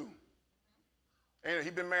 22. And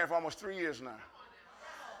he's been married for almost 3 years now.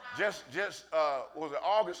 Was it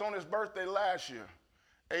August on his birthday last year?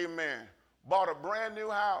 Amen. Bought a brand new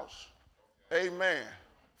house. Amen.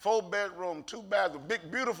 4-bedroom, 2-bathroom,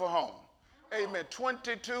 big, beautiful home. Amen.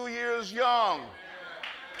 22 years young.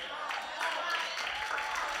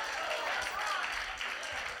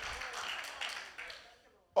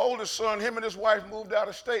 Oldest son, him and his wife moved out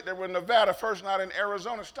of state. They were in Nevada, first night in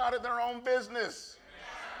Arizona, started their own business.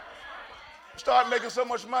 Started making so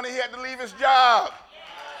much money, he had to leave his job.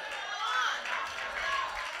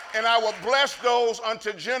 And I will bless those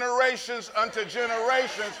unto generations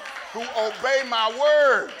who obey my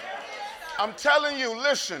word. I'm telling you,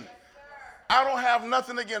 listen, I don't have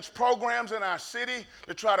nothing against programs in our city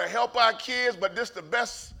to try to help our kids, but this the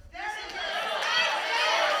best.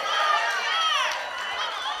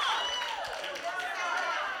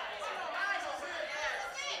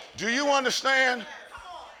 Do you understand?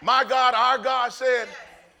 My God, our God said,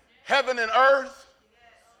 heaven and earth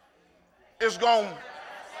is going to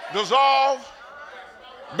dissolve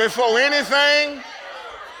before anything.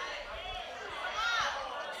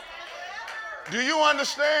 Do you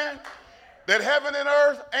understand that heaven and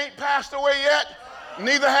earth ain't passed away yet?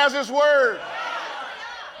 Neither has his word.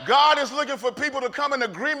 God is looking for people to come in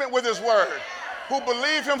agreement with his word, who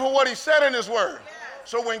believe him for what he said in his word.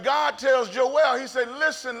 So when God tells Joel, he said,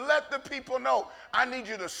 listen, let the people know. I need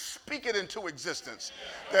you to speak it into existence,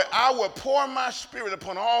 that I will pour my spirit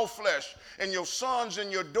upon all flesh, and your sons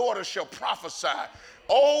and your daughters shall prophesy.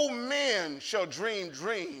 Old men shall dream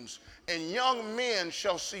dreams, and young men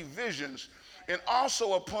shall see visions. And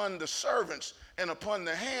also upon the servants and upon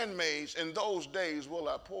the handmaids in those days will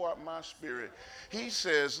I pour out my spirit. He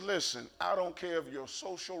says, listen, I don't care if your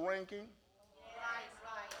social ranking.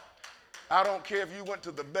 I don't care if you went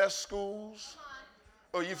to the best schools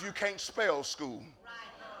or if you can't spell school.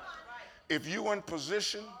 If you're in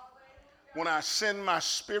position, when I send my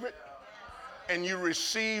spirit and you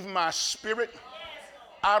receive my spirit,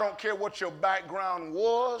 I don't care what your background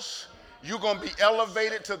was, you're going to be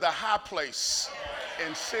elevated to the high place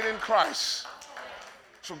and sit in Christ.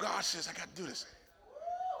 So God says, I got to do this.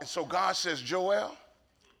 And so God says, Joel,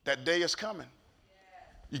 that day is coming.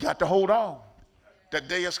 You got to hold on. That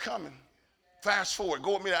day is coming. Fast forward.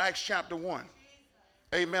 Go with me to Acts chapter 1.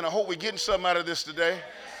 Amen. I hope we're getting something out of this today.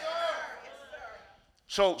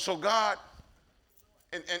 So God,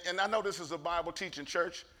 and I know this is a Bible teaching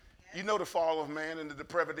church. You know the fall of man and the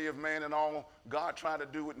depravity of man and all God tried to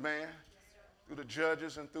do with man through the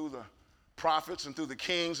judges and through the prophets and through the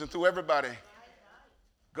kings and through everybody.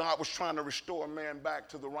 God was trying to restore man back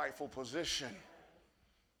to the rightful position.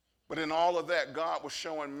 But in all of that, God was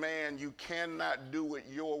showing man, you cannot do it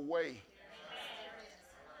your way.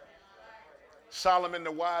 Solomon,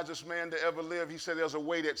 the wisest man to ever live, he said there's a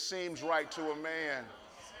way that seems right to a man.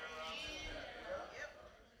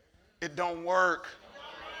 It don't work.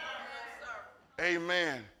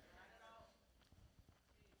 Amen.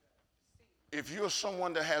 If you're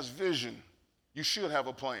someone that has vision, you should have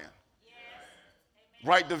a plan.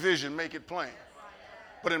 Write the vision, make it plain.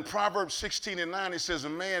 But in Proverbs 16:9, it says, a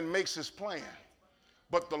man makes his plan,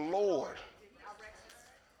 but the Lord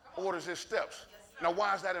orders his steps. Now,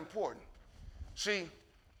 why is that important? See,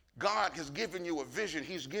 God has given you a vision.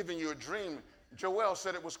 He's given you a dream. Joel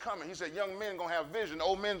said it was coming. He said, young men going to have vision.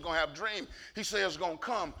 Old men going to have dream. He said it's going to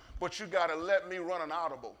come, but you got to let me run an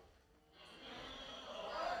audible.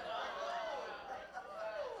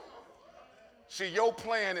 See, your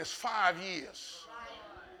plan is 5 years.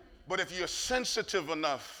 But if you're sensitive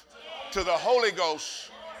enough to the Holy Ghost,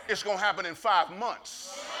 it's going to happen in 5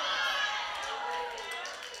 months.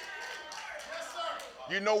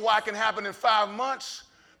 You know why it can happen in 5 months?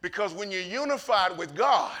 Because when you're unified with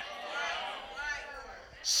God,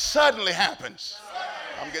 suddenly happens.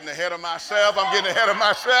 I'm getting ahead of myself.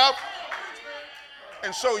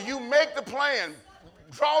 And so you make the plan,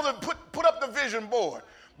 put up the vision board,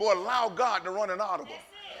 but allow God to run an audible.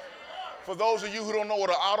 For those of you who don't know what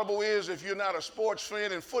an audible is, if you're not a sports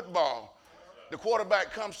fan in football, the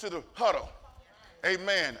quarterback comes to the huddle.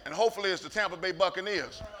 Amen. And hopefully it's the Tampa Bay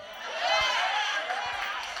Buccaneers.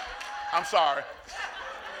 I'm sorry.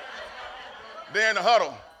 They're in the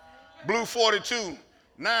huddle. Blue 42,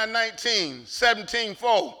 9-19,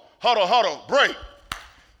 17-4. Huddle, break.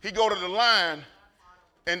 He go to the line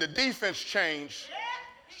And the defense changed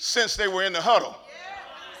since they were in the huddle.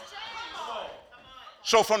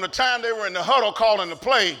 So from the time they were in the huddle calling the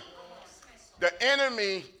play, the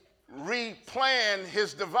enemy replanned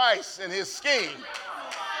his device and his scheme.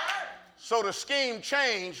 So the scheme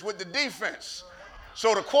changed with the defense.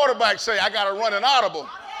 So the quarterback say, I got to run an audible.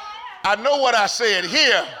 I know what I said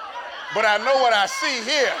here, but I know what I see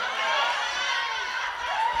here.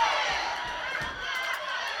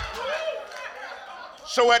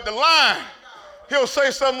 So at the line, he'll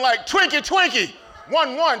say something like, Twinkie, Twinkie,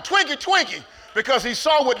 1-1, Twinkie, Twinkie, because he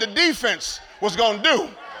saw what the defense was going to do.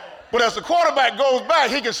 But as the quarterback goes back,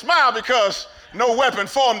 he can smile because no weapon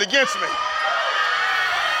formed against me.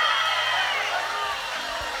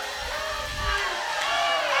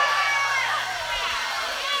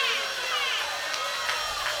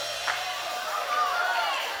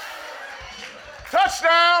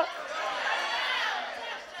 Touchdown.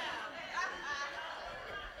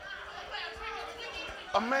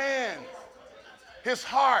 A man, his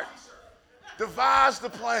heart devised the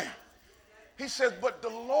plan. He says, but the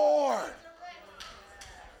Lord,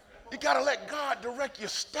 you got to let God direct your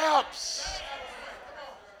steps.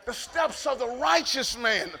 The steps of the righteous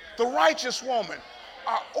man, the righteous woman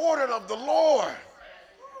are ordered of the Lord.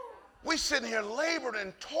 We sitting here laboring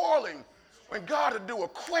and toiling when God would do a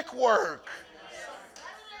quick work.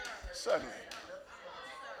 Suddenly.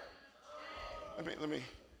 Let me,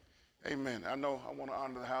 amen. I know I want to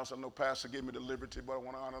honor the house. I know Pastor gave me the liberty, but I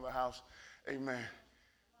want to honor the house. Amen.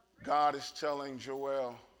 God is telling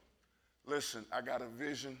Joel, listen, I got a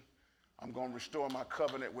vision. I'm going to restore my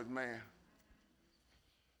covenant with man.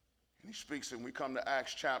 And he speaks, and we come to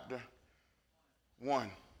Acts chapter 1.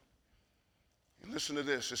 And listen to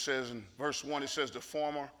this. It says in verse 1, it says, the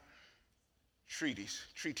former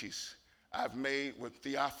treatise I've made with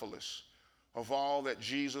Theophilus of all that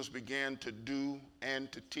Jesus began to do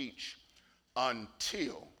and to teach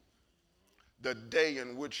until the day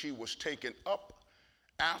in which he was taken up,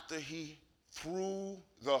 after he, through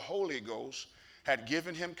the Holy Ghost, had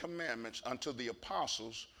given him commandments unto the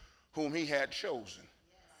apostles whom he had chosen,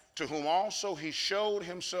 to whom also he showed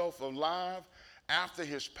himself alive after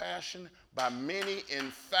his passion by many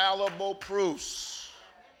infallible proofs,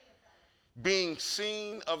 being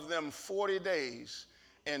seen of them 40 days,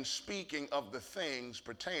 and speaking of the things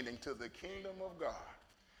pertaining to the kingdom of God.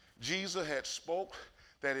 Jesus had spoke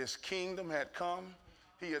that his kingdom had come.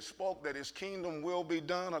 He had spoke that his kingdom will be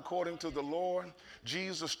done according to the Lord.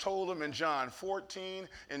 Jesus told them in John 14,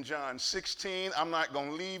 in John 16, I'm not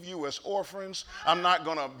going to leave you as orphans. I'm not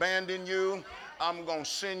going to abandon you. I'm going to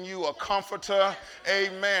send you a comforter.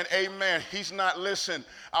 Amen, amen. He's not, listen,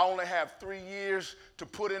 I only have 3 years to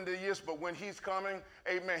put into this, but when he's coming,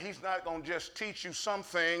 amen, he's not going to just teach you some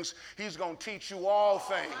things. He's going to teach you all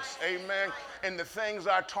things. Amen. And the things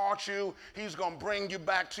I taught you, he's going to bring you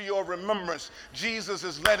back to your remembrance. Jesus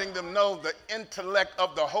is letting them know the intellect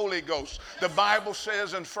of the Holy Ghost. The Bible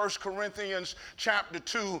says in 1 Corinthians chapter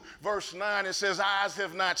 2, verse 9, it says, eyes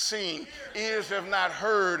have not seen, ears have not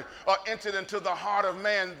heard, or entered into the heart of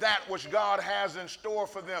man that which God has in store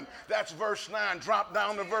for them. That's verse 9. Drop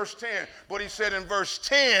down to verse 10. But he said in verse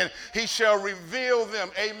 10, he shall reveal them,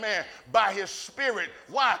 amen, by his Spirit.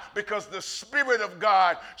 Why? Because the Spirit of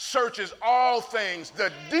God searches all things, the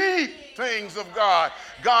deep things of God.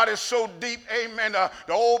 God is so deep, amen.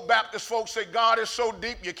 The old Baptist folks say God is so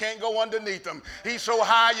deep you can't go underneath him. He's so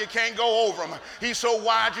high you can't go over him. He's so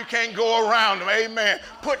wide you can't go around him, amen.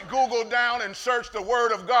 Put Google down and search the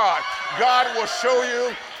Word of God. God will show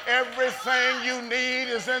you everything you need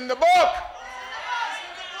is in the book.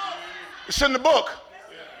 It's in the book.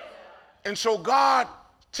 And so God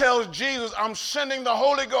tells Jesus, I'm sending the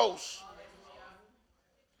Holy Ghost.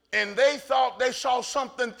 And they thought they saw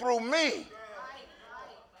something through me.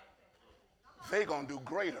 They're going to do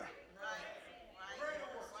greater.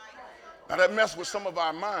 Now that messed with some of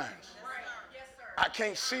our minds. I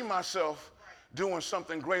can't see myself doing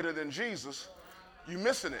something greater than Jesus. You're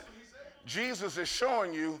missing it. Jesus is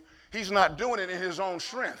showing you he's not doing it in his own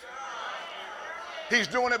strength. He's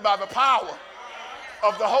doing it by the power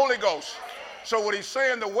of the Holy Ghost. So what he's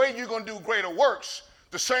saying, the way you're going to do greater works,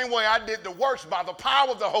 the same way I did the works by the power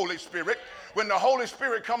of the Holy Spirit, when the Holy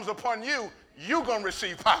Spirit comes upon you, you're going to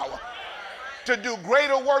receive power to do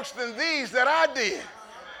greater works than these that I did.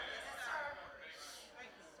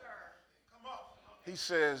 He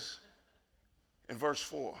says in verse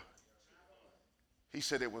 4, he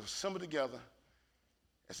said it was assembled together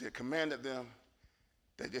as he had commanded them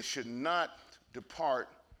that they should not depart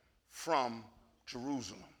from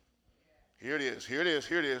Jerusalem. Here it is, here it is,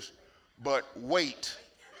 here it is. But wait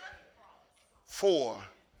for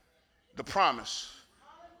the promise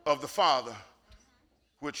of the Father,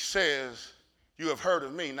 which says, you have heard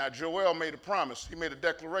of me. Now, Joel made a promise. He made a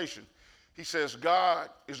declaration. He says, God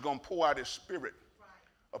is going to pour out his spirit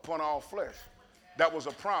upon all flesh. That was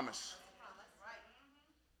a promise.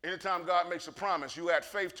 Anytime God makes a promise, you add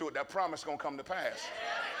faith to it, that promise is going to come to pass.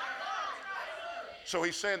 So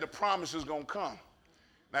he's saying the promise is going to come.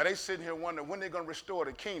 Now, they sitting here wondering when they're going to restore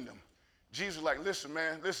the kingdom. Jesus is like, listen,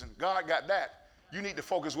 man, listen, God got that. You need to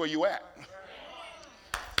focus where you at.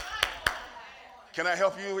 Can I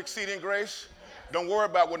help you exceed in grace? Don't worry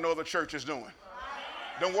about what no other church is doing.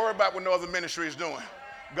 Don't worry about what no other ministry is doing.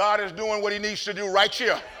 God is doing what he needs to do right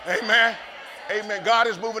here. Amen. Amen. God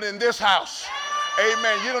is moving in this house.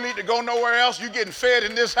 Amen. You don't need to go nowhere else. You're getting fed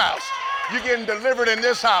in this house. You're getting delivered in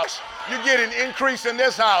this house. You're getting increase in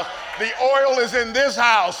this house. The oil is in this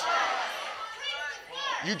house.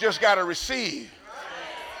 You just got to receive.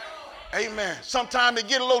 Amen. Sometimes it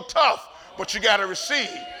get a little tough, but you got to receive.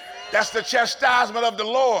 That's the chastisement of the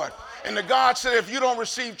Lord. And the God said, if you don't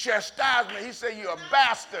receive chastisement, he said, you're a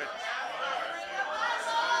bastard.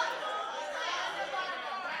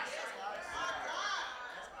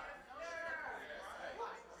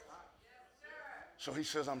 So he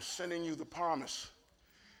says, I'm sending you the promise.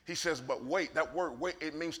 He says, but wait, that word wait,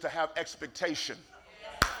 it means to have expectation.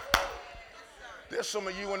 There's some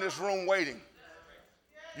of you in this room waiting.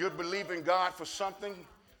 You're believing God for something.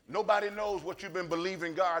 Nobody knows what you've been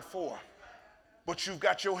believing God for. But you've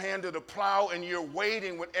got your hand to the plow and you're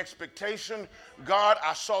waiting with expectation. God,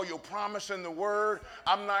 I saw your promise in the word.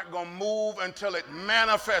 I'm not going to move until it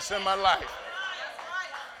manifests in my life.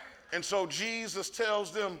 And so Jesus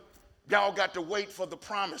tells them, y'all got to wait for the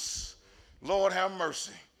promise. Lord have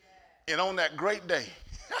mercy. And on that great day,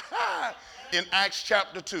 in Acts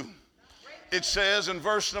chapter 2, it says in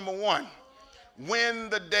verse number 1, when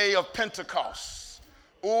the day of Pentecost.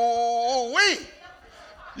 Ooh-wee.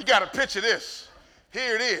 You got to picture this.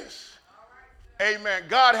 Here it is. Amen.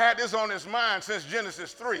 God had this on his mind since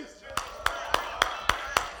Genesis 3.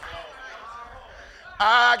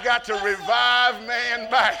 I got to revive man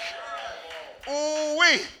back.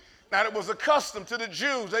 Ooh-wee. Now, it was a custom to the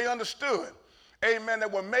Jews. They understood. Amen. There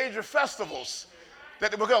were major festivals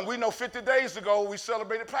that they would come. We know 50 days ago we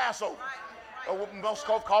celebrated Passover. Most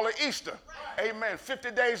call it Easter. Amen.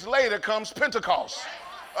 50 days later comes Pentecost,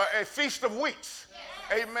 a feast of weeks.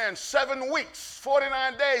 Amen. 7 weeks,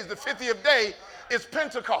 49 days. The 50th day is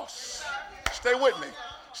Pentecost. Stay with me.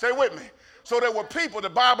 Stay with me. So there were people, the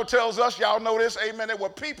Bible tells us, y'all know this, amen, there were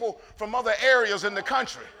people from other areas in the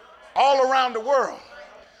country, all around the world.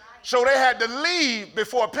 So they had to leave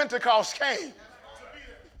before Pentecost came.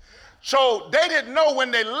 So they didn't know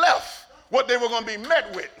when they left what they were going to be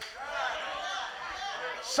met with.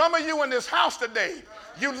 Some of you in this house today,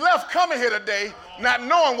 you left coming here today not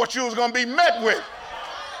knowing what you was going to be met with.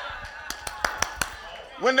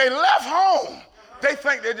 When they left home, they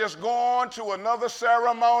think they're just going to another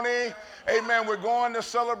ceremony. Amen. We're going to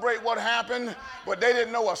celebrate what happened, but they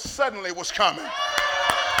didn't know a suddenly was coming.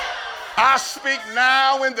 I speak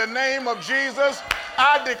now in the name of Jesus.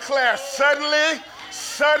 I declare suddenly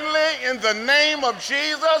in the name of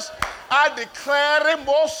Jesus. I declare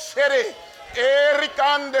Mosere,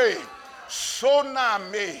 Erikande,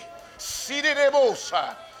 Soname,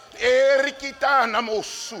 Sidebosa, Erikitana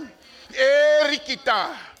Mosu,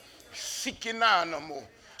 Erikita, Sikinanamo,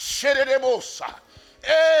 Sedebosa,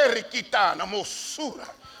 Erikitana Mosura,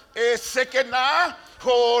 Esekena,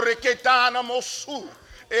 Horeketana Mosu.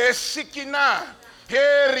 Esikina,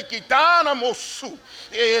 Erikitana Mosu,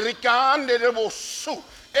 Erikande de Mosu,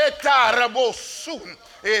 Etara Mosu,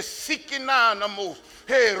 Esikinana Mo,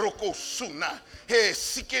 Herokosuna,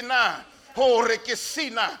 Esikina,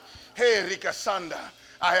 Horekesina, Herikasanda.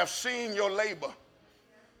 I have seen your labor.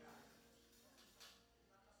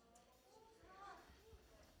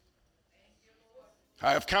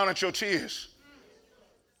 I have counted your tears.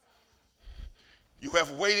 You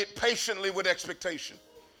have waited patiently with expectation.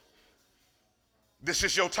 This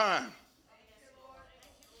is your time.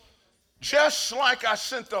 Just like I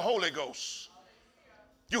sent the Holy Ghost,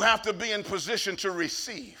 you have to be in position to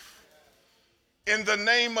receive. In the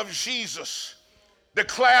name of Jesus,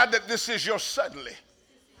 declare that this is your suddenly.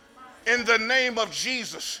 In the name of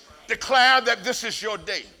Jesus, declare that this is your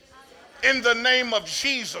day. In the name of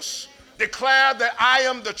Jesus, declare that I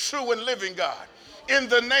am the true and living God. In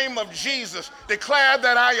the name of Jesus, declare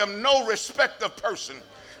that I am no respecter of person.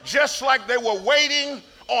 Just like they were waiting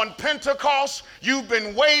on Pentecost, you've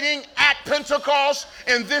been waiting at Pentecost,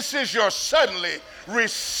 and this is your suddenly.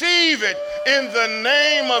 Receive it in the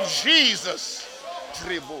name of Jesus.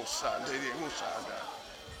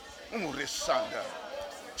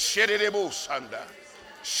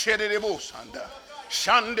 Shedebosanda.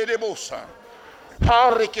 Shandebosa.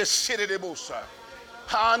 Harike sidebosa.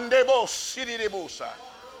 Handebo sidebosa.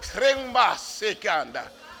 Tremba sekanda.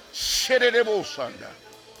 Shedebosanda.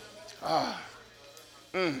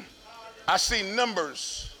 I see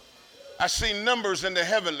numbers. I see numbers in the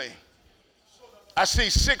heavenly. I see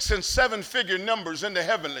 6 and 7 figure numbers in the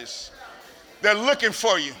heavenlies. They're looking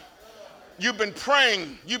for you. You've been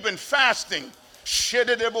praying. You've been fasting.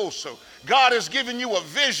 God has given you a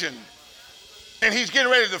vision, and he's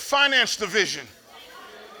getting ready to finance the vision.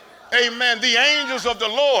 Amen. The angels of the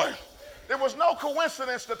Lord. There was no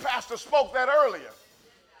coincidence the pastor spoke that earlier.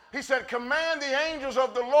 He said, command the angels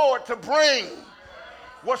of the Lord to bring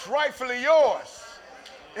what's rightfully yours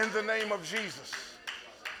in the name of Jesus.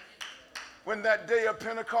 When that day of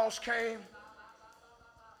Pentecost came,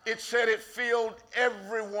 it said it filled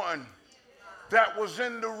everyone that was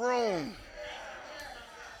in the room.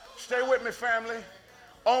 Stay with me, family.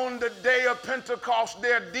 On the day of Pentecost,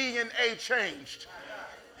 their DNA changed.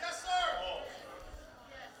 Yes, sir.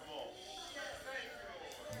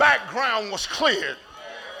 Background was cleared.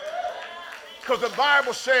 Because the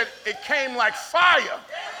Bible said it came like fire.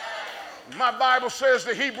 My Bible says,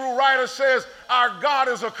 the Hebrew writer says, our God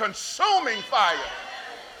is a consuming fire.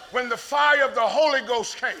 When the fire of the Holy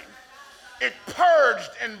Ghost came, it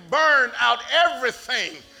purged and burned out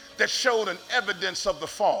everything that showed an evidence of the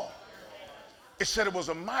fall. It said it was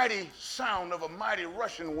a mighty sound of a mighty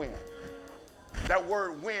rushing wind. That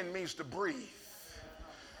word wind means to breathe.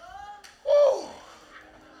 Woo.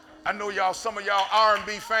 I know y'all, some of y'all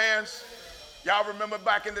R&B fans, y'all remember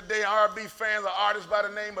back in the day, R&B fans, an artist by the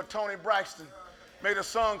name of Tony Braxton made a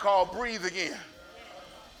song called Breathe Again.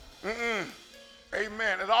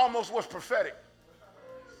 Amen. It almost was prophetic.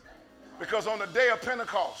 Because on the day of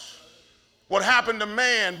Pentecost, what happened to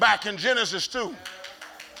man back in Genesis 2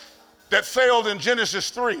 that failed in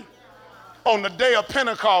Genesis 3, on the day of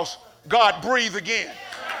Pentecost, God breathed again.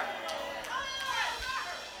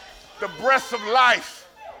 The breath of life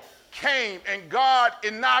came and God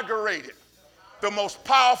inaugurated the most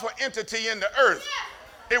powerful entity in the earth.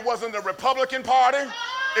 It wasn't the Republican Party.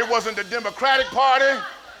 It wasn't the Democratic Party.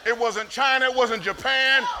 It wasn't China. It wasn't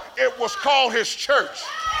Japan. It was called his church.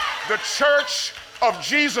 The church of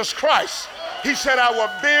Jesus Christ. He said, I will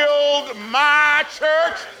build my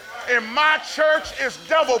church, and my church is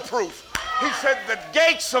devil-proof. He said, the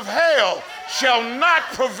gates of hell shall not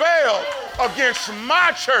prevail against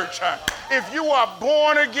my church. If you are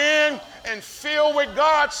born again and filled with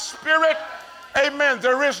God's Spirit, amen,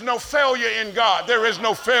 there is no failure in God. There is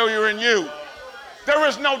no failure in you. There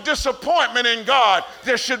is no disappointment in God.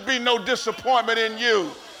 There should be no disappointment in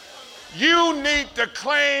you. You need to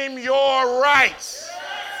claim your rights.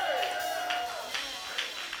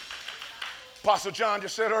 Apostle John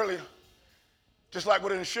just said earlier, just like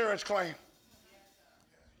with an insurance claim,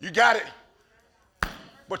 you got it,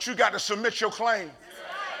 but you got to submit your claim.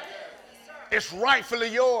 It's rightfully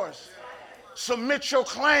yours. Submit your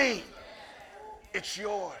claim. It's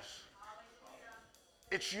yours.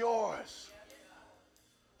 It's yours.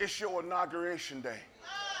 It's your inauguration day.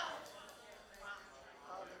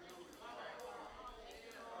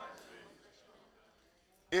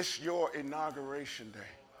 It's your inauguration day.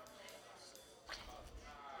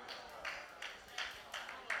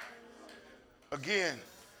 Again,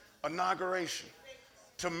 inauguration,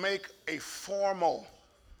 to make a formal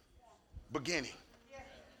beginning.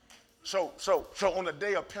 So on the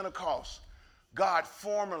day of Pentecost, God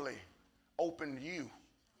formally opened you.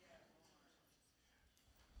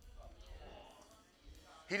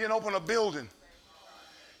 He didn't open a building.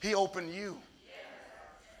 He opened you.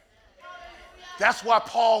 That's why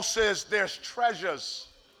Paul says there's treasures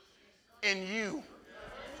in you.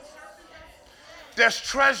 There's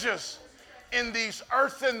treasures in these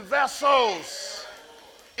earthen vessels.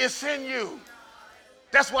 It's in you.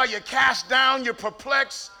 That's why you're cast down, you're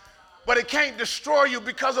perplexed, but it can't destroy you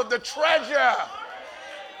because of the treasure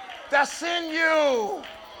that's in you.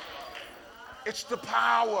 It's the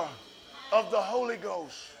power of the Holy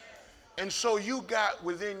Ghost. And so you got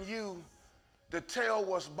within you to tell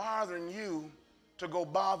what's bothering you to go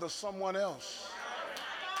bother someone else.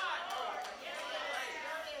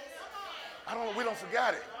 We don't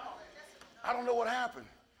forget it. I don't know what happened.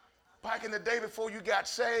 Back in the day before you got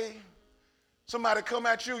saved, somebody come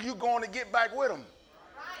at you, you going to get back with them.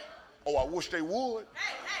 Oh, I wish they would.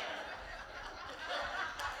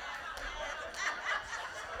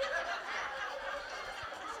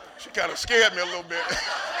 She kind of scared me a little bit.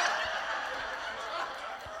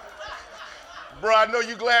 Bro, I know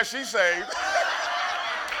you glad she's saved.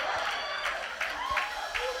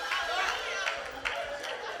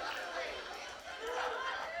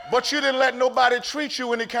 But you didn't let nobody treat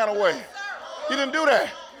you any kind of way. You didn't do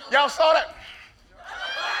that. Y'all saw that?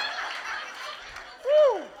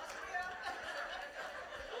 Woo.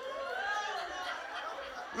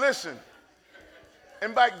 Listen,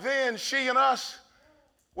 and back then, she and us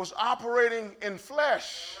was operating in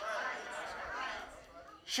flesh.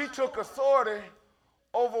 She took authority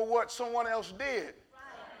over what someone else did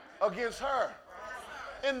against her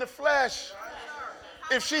in the flesh.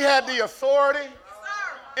 If she had the authority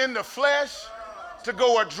in the flesh to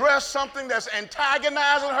go address something that's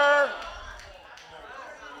antagonizing her,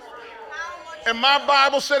 and my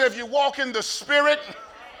Bible said if you walk in the Spirit,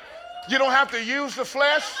 you don't have to use the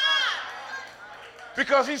flesh,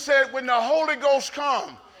 because he said when the Holy Ghost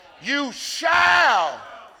comes, you shall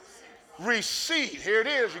receive. Here it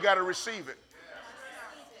is, you got to receive it.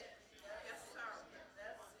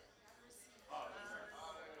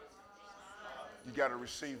 You got to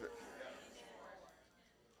receive it.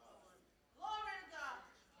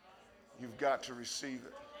 You've got to receive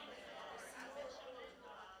it.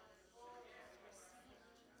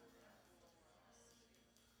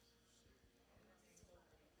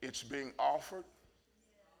 It's being offered,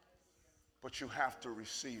 but you have to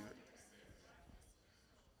receive it.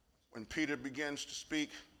 When Peter begins to speak,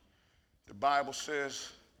 the Bible says,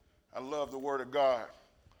 I love the Word of God,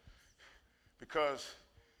 because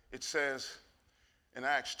it says in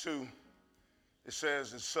Acts 2, it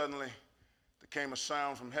says that suddenly there came a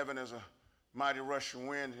sound from heaven as a mighty rushing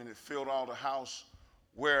wind, and it filled all the house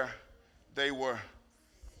where they were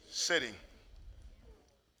sitting.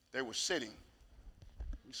 They were sitting.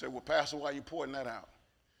 You say, well, Pastor, why are you pointing that out?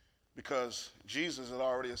 Because Jesus had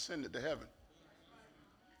already ascended to heaven.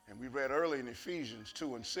 And we read early in Ephesians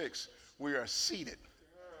 2 and 6, we are seated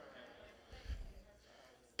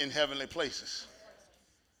in heavenly places.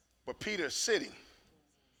 But Peter is sitting.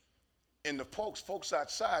 And the folks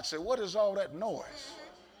outside say, what is all that noise?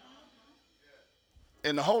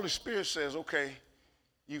 And the Holy Spirit says, okay,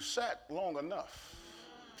 you sat long enough.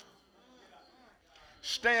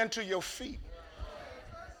 Stand to your feet.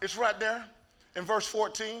 It's right there in verse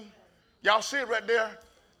 14. Y'all see it right there?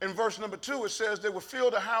 In verse number 2, it says they would fill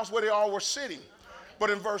the house where they all were sitting. But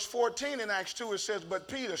in verse 14 in Acts 2, it says, but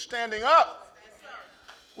Peter standing up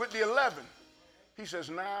with the 11, he says,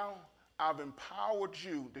 now I've empowered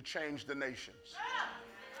you to change the nations.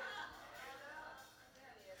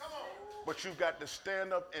 But you've got to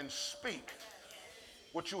stand up and speak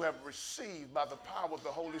what you have received by the power of the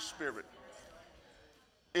Holy Spirit.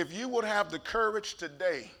 If you would have the courage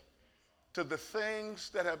today to the things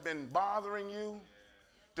that have been bothering you,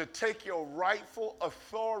 to take your rightful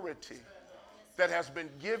authority that has been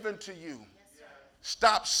given to you.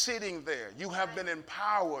 Stop sitting there. You have been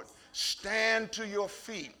empowered. Stand to your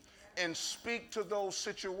feet and speak to those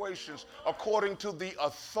situations according to the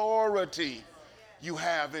authority you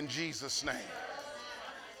have in Jesus' name.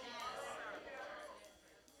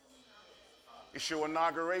 It's your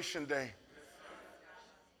inauguration day.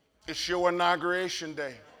 It's your inauguration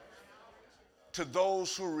day. To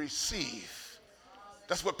those who receive.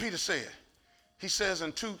 That's what Peter said. He says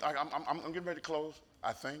in 2, I'm getting ready to close,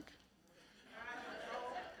 I think.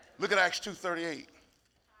 Look at Acts 2:38.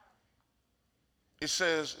 It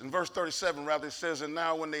says, in verse 37 rather, it says, and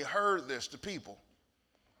now when they heard this, the people,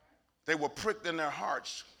 they were pricked in their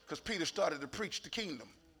hearts, because Peter started to preach the kingdom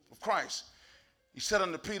of Christ. He said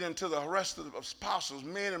unto Peter and to the rest of the apostles,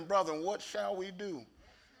 men and brethren, what shall we do?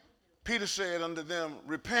 Peter said unto them,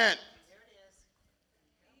 repent.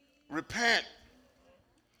 Repent.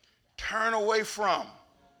 Turn away from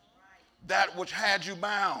that which had you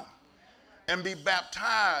bound, and be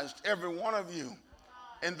baptized, every one of you,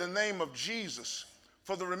 in the name of Jesus,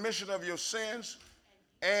 for the remission of your sins,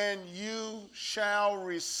 and you shall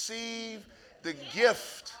receive the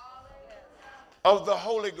gift of the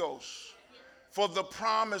Holy Ghost. For the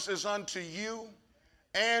promise is unto you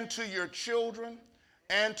and to your children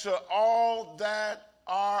and to all that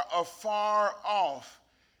are afar off,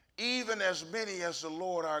 even as many as the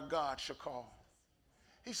Lord our God shall call.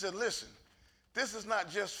 He said, listen, this is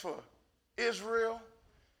not just for Israel.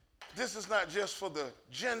 This is not just for the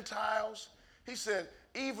Gentiles. He said,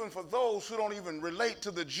 even for those who don't even relate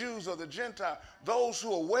to the Jews or the Gentiles, those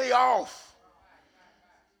who are way off,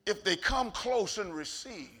 if they come close and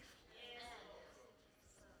receive.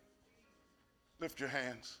 Lift your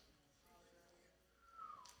hands.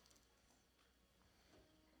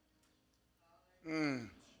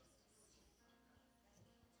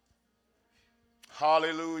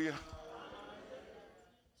 Hallelujah.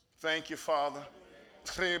 Thank you, Father.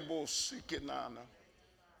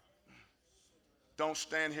 Don't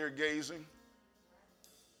stand here gazing.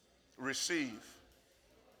 Receive.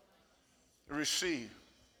 Receive.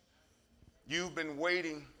 You've been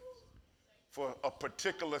waiting for a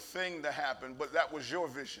particular thing to happen, but that was your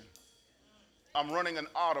vision. I'm running an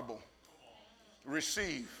audible.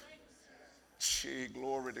 Receive. Gee,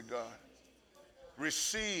 glory to God.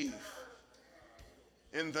 Receive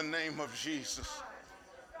in the name of Jesus.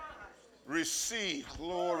 Receive.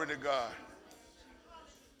 Glory to God.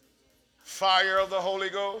 Fire of the Holy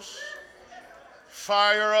Ghost.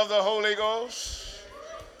 Fire of the Holy Ghost.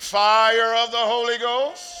 Fire of the Holy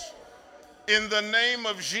Ghost. In the name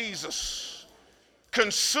of Jesus.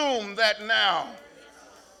 Consume that now.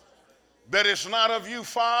 That is not of you,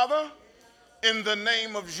 Father. In the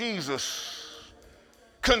name of Jesus.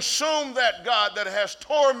 Consume that, God, that has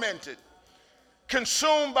tormented.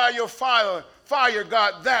 Consume by your fire,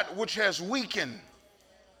 God, that which has weakened.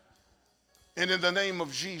 And in the name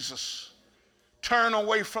of Jesus, turn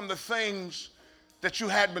away from the things that you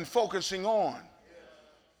had been focusing on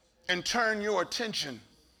and turn your attention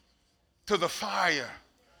to the fire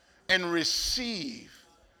and receive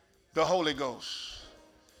the Holy Ghost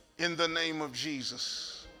in the name of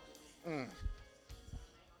Jesus.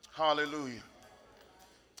 Hallelujah.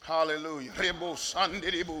 Hallelujah.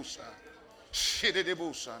 Rebo-sande-rebo-sa.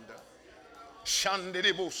 Shide-rebo-sanda.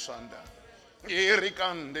 Shande-rebo-sanda.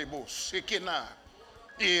 Erikande-bo-sikina.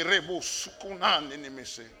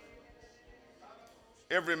 Erebo-sukunande-nimese.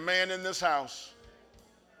 Every man in this house,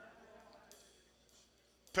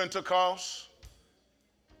 Pentecost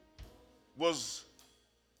was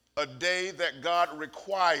a day that God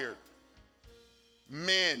required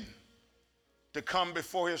men to come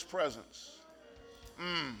before his presence.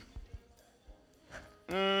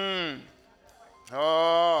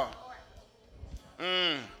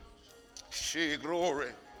 She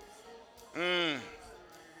glory.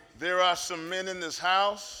 There are some men in this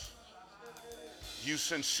house. You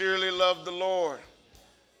sincerely love the Lord.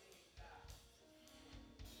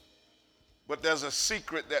 But there's a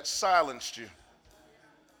secret that silenced you.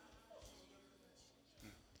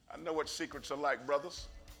 I know what secrets are like, brothers.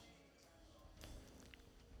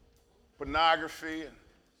 Pornography and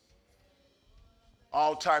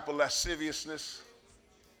all type of lasciviousness,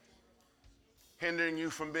 hindering you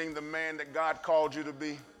from being the man that God called you to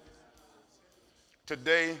be.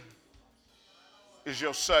 Today is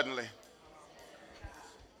your suddenly.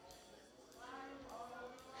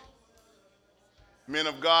 Men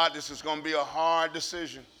of God, this is going to be a hard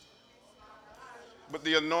decision. But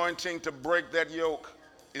the anointing to break that yoke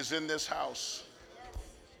is in this house.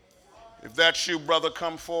 If that's you, brother,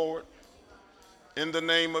 come forward. In the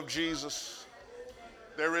name of Jesus.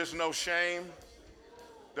 There is no shame.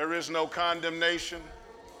 There is no condemnation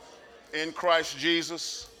in Christ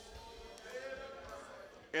Jesus.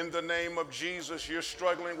 In the name of Jesus, you're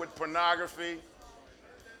struggling with pornography.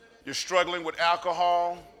 You're struggling with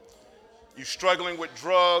alcohol. You're struggling with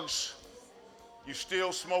drugs. You're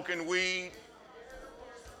still smoking weed.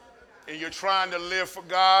 And you're trying to live for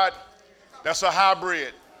God. That's a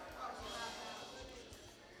hybrid.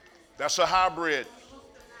 That's a hybrid.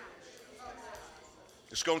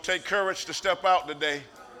 It's going to take courage to step out today.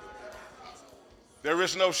 There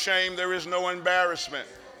is no shame. There is no embarrassment.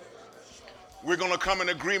 We're going to come in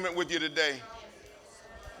agreement with you today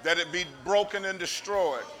that it be broken and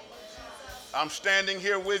destroyed. I'm standing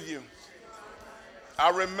here with you. I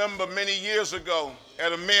remember many years ago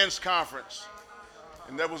at a men's conference,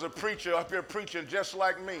 and there was a preacher up here preaching just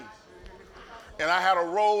like me. And I had a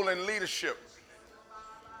role in leadership.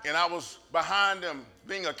 And I was behind him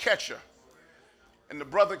being a catcher. And the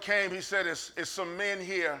brother came, he said, it's some men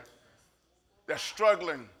here that's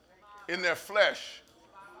struggling in their flesh.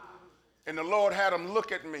 And the Lord had them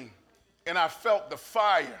look at me. And I felt the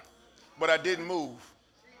fire, but I didn't move.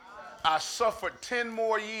 I suffered 10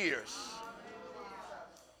 more years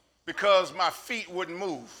because my feet wouldn't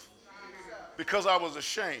move, because I was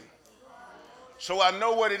ashamed. So I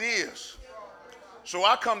know what it is. So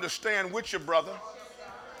I come to stand with you, brother.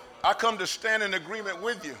 I come to stand in agreement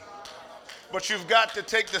with you. But you've got to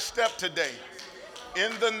take the step today.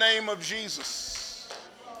 In the name of Jesus.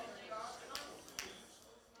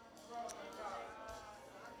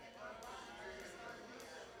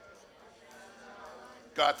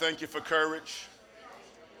 God, thank you for courage.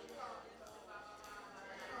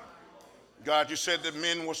 God, you said that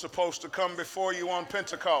men were supposed to come before you on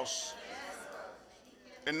Pentecost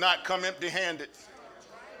and not come empty-handed.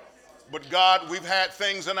 But God, we've had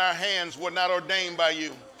things in our hands were not ordained by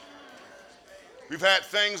you. We've had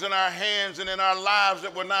things in our hands and in our lives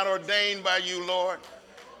that were not ordained by you, Lord.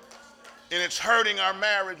 And it's hurting our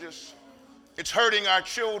marriages. It's hurting our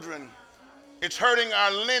children. It's hurting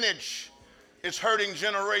our lineage. It's hurting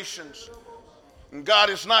generations. And God,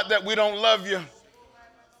 it's not that we don't love you.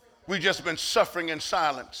 We've just been suffering in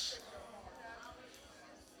silence.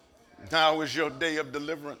 Now is your day of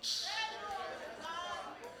deliverance.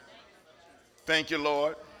 Thank you,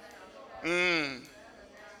 Lord.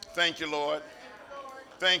 Thank you, Lord.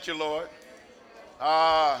 Thank you, Lord.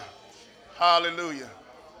 Hallelujah.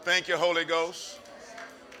 Thank you, Holy Ghost.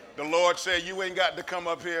 The Lord said you ain't got to come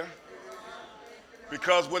up here,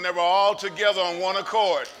 because when they were all together on one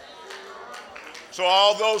accord, so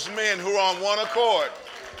all those men who are on one accord,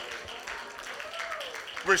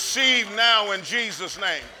 receive now in Jesus'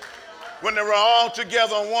 name, when they were all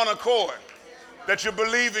together on one accord, that you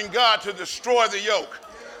believe in God to destroy the yoke,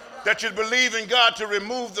 that you believe in God to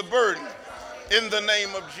remove the burden, in the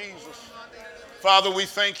name of Jesus. Father, we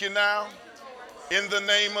thank you now, in the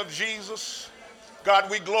name of Jesus. God,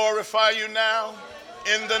 we glorify you now,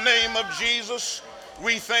 in the name of Jesus.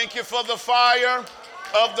 We thank you for the fire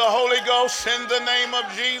of the Holy Ghost, in the name of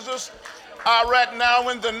Jesus. Right now,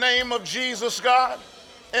 in the name of Jesus, God,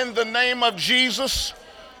 in the name of Jesus,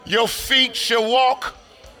 your feet shall walk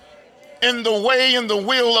in the way and the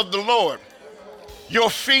will of the Lord. Your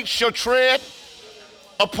feet shall tread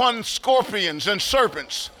upon scorpions and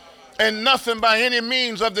serpents, and nothing by any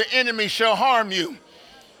means of the enemy shall harm you,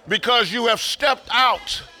 because you have stepped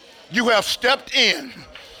out, you have stepped in,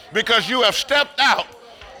 because you have stepped out,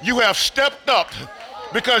 you have stepped up,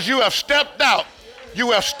 because you have stepped out,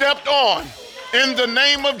 you have stepped on, in the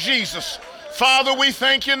name of Jesus. Father, we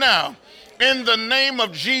thank you now, in the name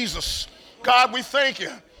of Jesus. God, we thank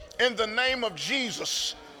you, in the name of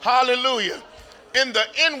Jesus. Hallelujah. In the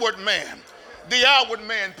inward man, the outward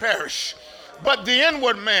man perish, but the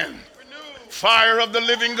inward man, fire of the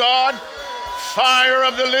living God, fire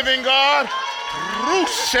of the living God,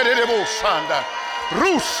 Rusereboshanda,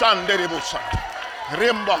 Rusanderebosa,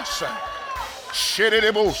 Rimbasa,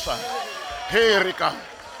 Sherebosa, Herika.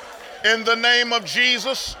 In the name of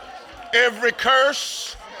Jesus, every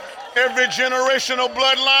curse, every generational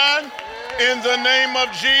bloodline, in the name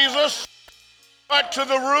of Jesus, right to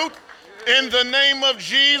the root, in the name of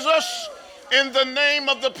Jesus, in the name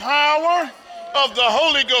of the power of the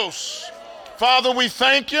Holy Ghost. Father, we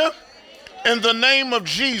thank you in the name of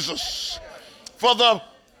Jesus for the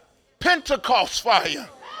Pentecost fire,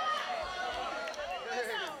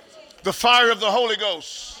 the fire of the Holy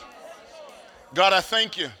Ghost. God, I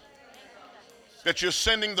thank you that you're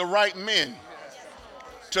sending the right men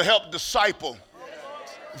to help disciple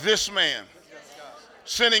this man,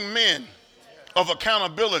 sending men of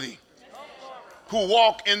accountability who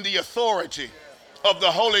walk in the authority of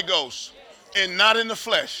the Holy Ghost and not in the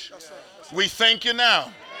flesh. We thank you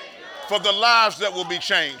now for the lives that will be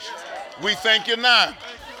changed. We thank you now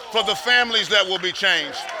for the families that will be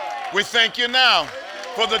changed. We thank you now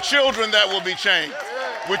for the children that will be changed.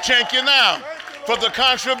 We thank you now for the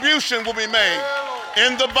contribution will be made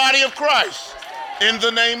in the body of Christ, in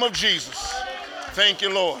the name of Jesus. Thank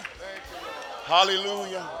you, Lord.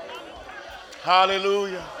 Hallelujah.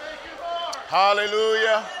 Hallelujah.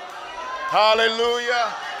 Hallelujah.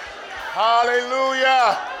 Hallelujah.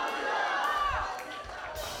 Hallelujah.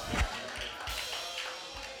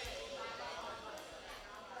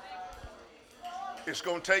 It's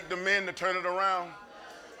going to take the men to turn it around.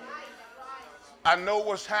 I know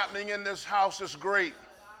what's happening in this house is great,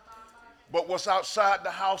 but what's outside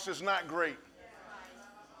the house is not great.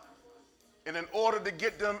 And in order to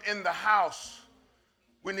get them in the house,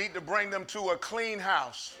 we need to bring them to a clean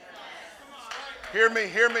house. Hear me,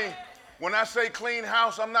 hear me. When I say clean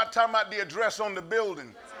house, I'm not talking about the address on the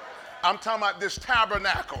building. I'm talking about this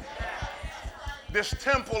tabernacle, this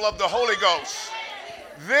temple of the Holy Ghost.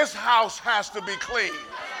 This house has to be clean.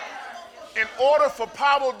 In order for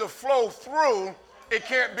power to flow through, it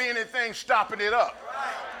can't be anything stopping it up.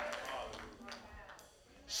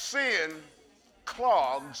 Sin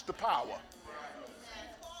clogs the power.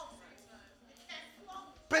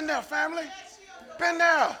 Been there, family? Been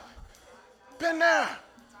there. Been there.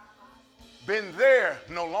 Been there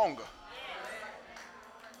no longer.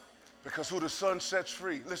 Because who the Son sets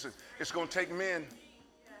free. Listen, it's going to take men.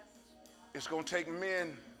 It's going to take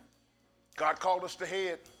men. God called us to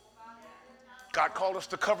head. God called us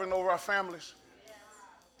to covering over our families.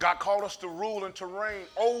 God called us to rule and to reign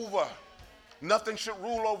over. Nothing should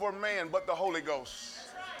rule over man but the Holy Ghost.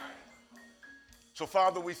 So,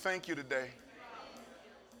 Father, we thank you today.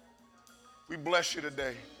 We bless you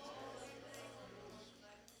today.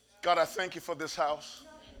 God, I thank you for this house.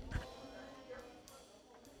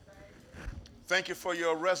 Thank you for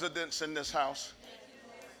your residence in this house.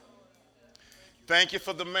 Thank you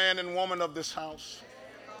for the man and woman of this house.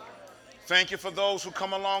 Thank you for those who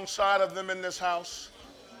come alongside of them in this house.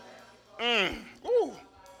 Ooh.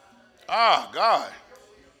 Ah, God.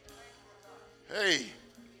 Hey.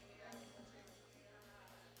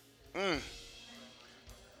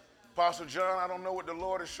 Pastor John, I don't know what the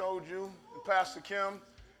Lord has showed you. And Pastor Kim,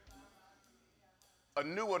 a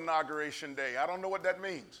new inauguration day. I don't know what that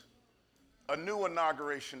means. A new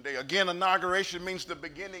inauguration day. Again, inauguration means the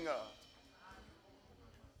beginning of.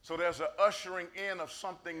 So there's an ushering in of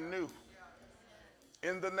something new.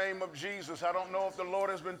 In the name of Jesus, I don't know if the Lord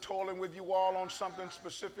has been toiling with you all on something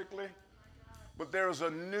specifically, but there is a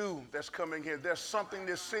new that's coming here. There's something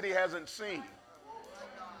this city hasn't seen.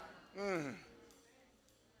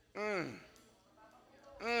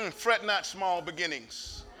 Fret not small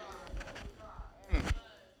beginnings.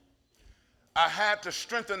 I had to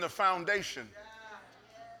strengthen the foundation.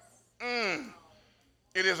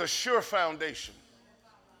 It is a sure foundation.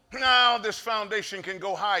 Now this foundation can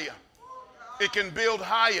go higher. It can build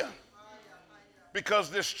higher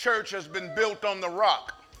because this church has been built on the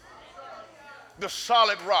rock, the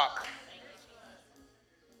solid rock.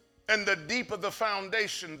 And the deeper the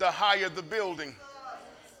foundation, the higher the building.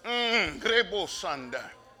 Grebo Sanda.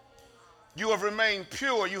 You have remained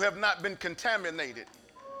pure. You have not been contaminated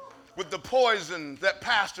with the poison that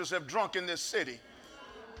pastors have drunk in this city.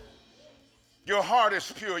 Your heart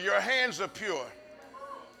is pure. Your hands are pure.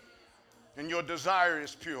 And your desire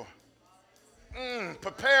is pure.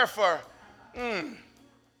 Prepare for. I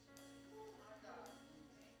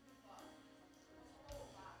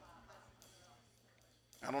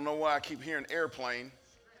don't know why I keep hearing airplane.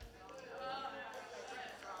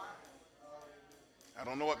 I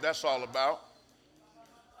don't know what that's all about.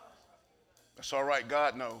 That's all right.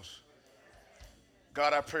 God knows.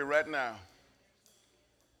 God, I pray right now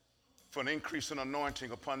for an increase in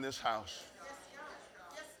anointing upon this house.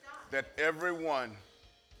 That everyone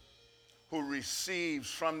who receives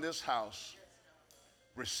from this house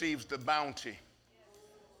receives the bounty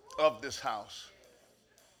of this house.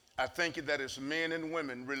 I thank you that as men and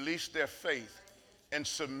women release their faith and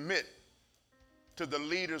submit to the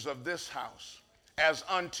leaders of this house as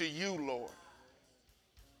unto you, Lord.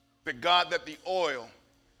 That God, that the oil,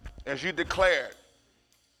 as you declared,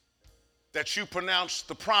 that you pronounced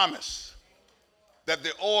the promise, that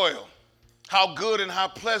the oil, how good and how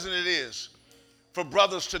pleasant it is for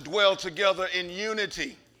brothers to dwell together in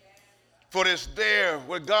unity. For it's there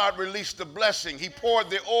where God released the blessing. He poured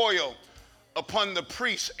the oil upon the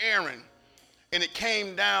priest Aaron, and it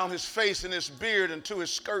came down his face and his beard and to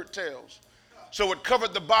his skirt tails. So it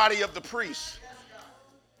covered the body of the priest.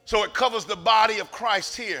 So it covers the body of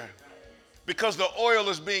Christ here, because the oil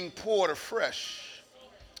is being poured afresh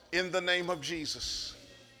in the name of Jesus.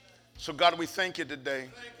 So God, we thank you today.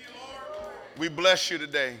 We bless you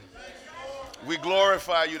today. We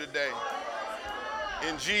glorify you today.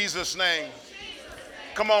 In Jesus' name.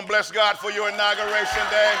 Come on, bless God for your inauguration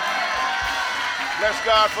day. Bless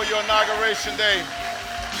God for your inauguration day.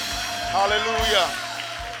 Hallelujah.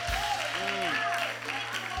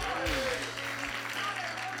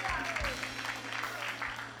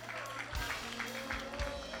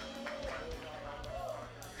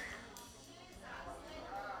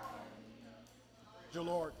 Dear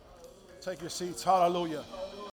Lord, take your seats. Hallelujah.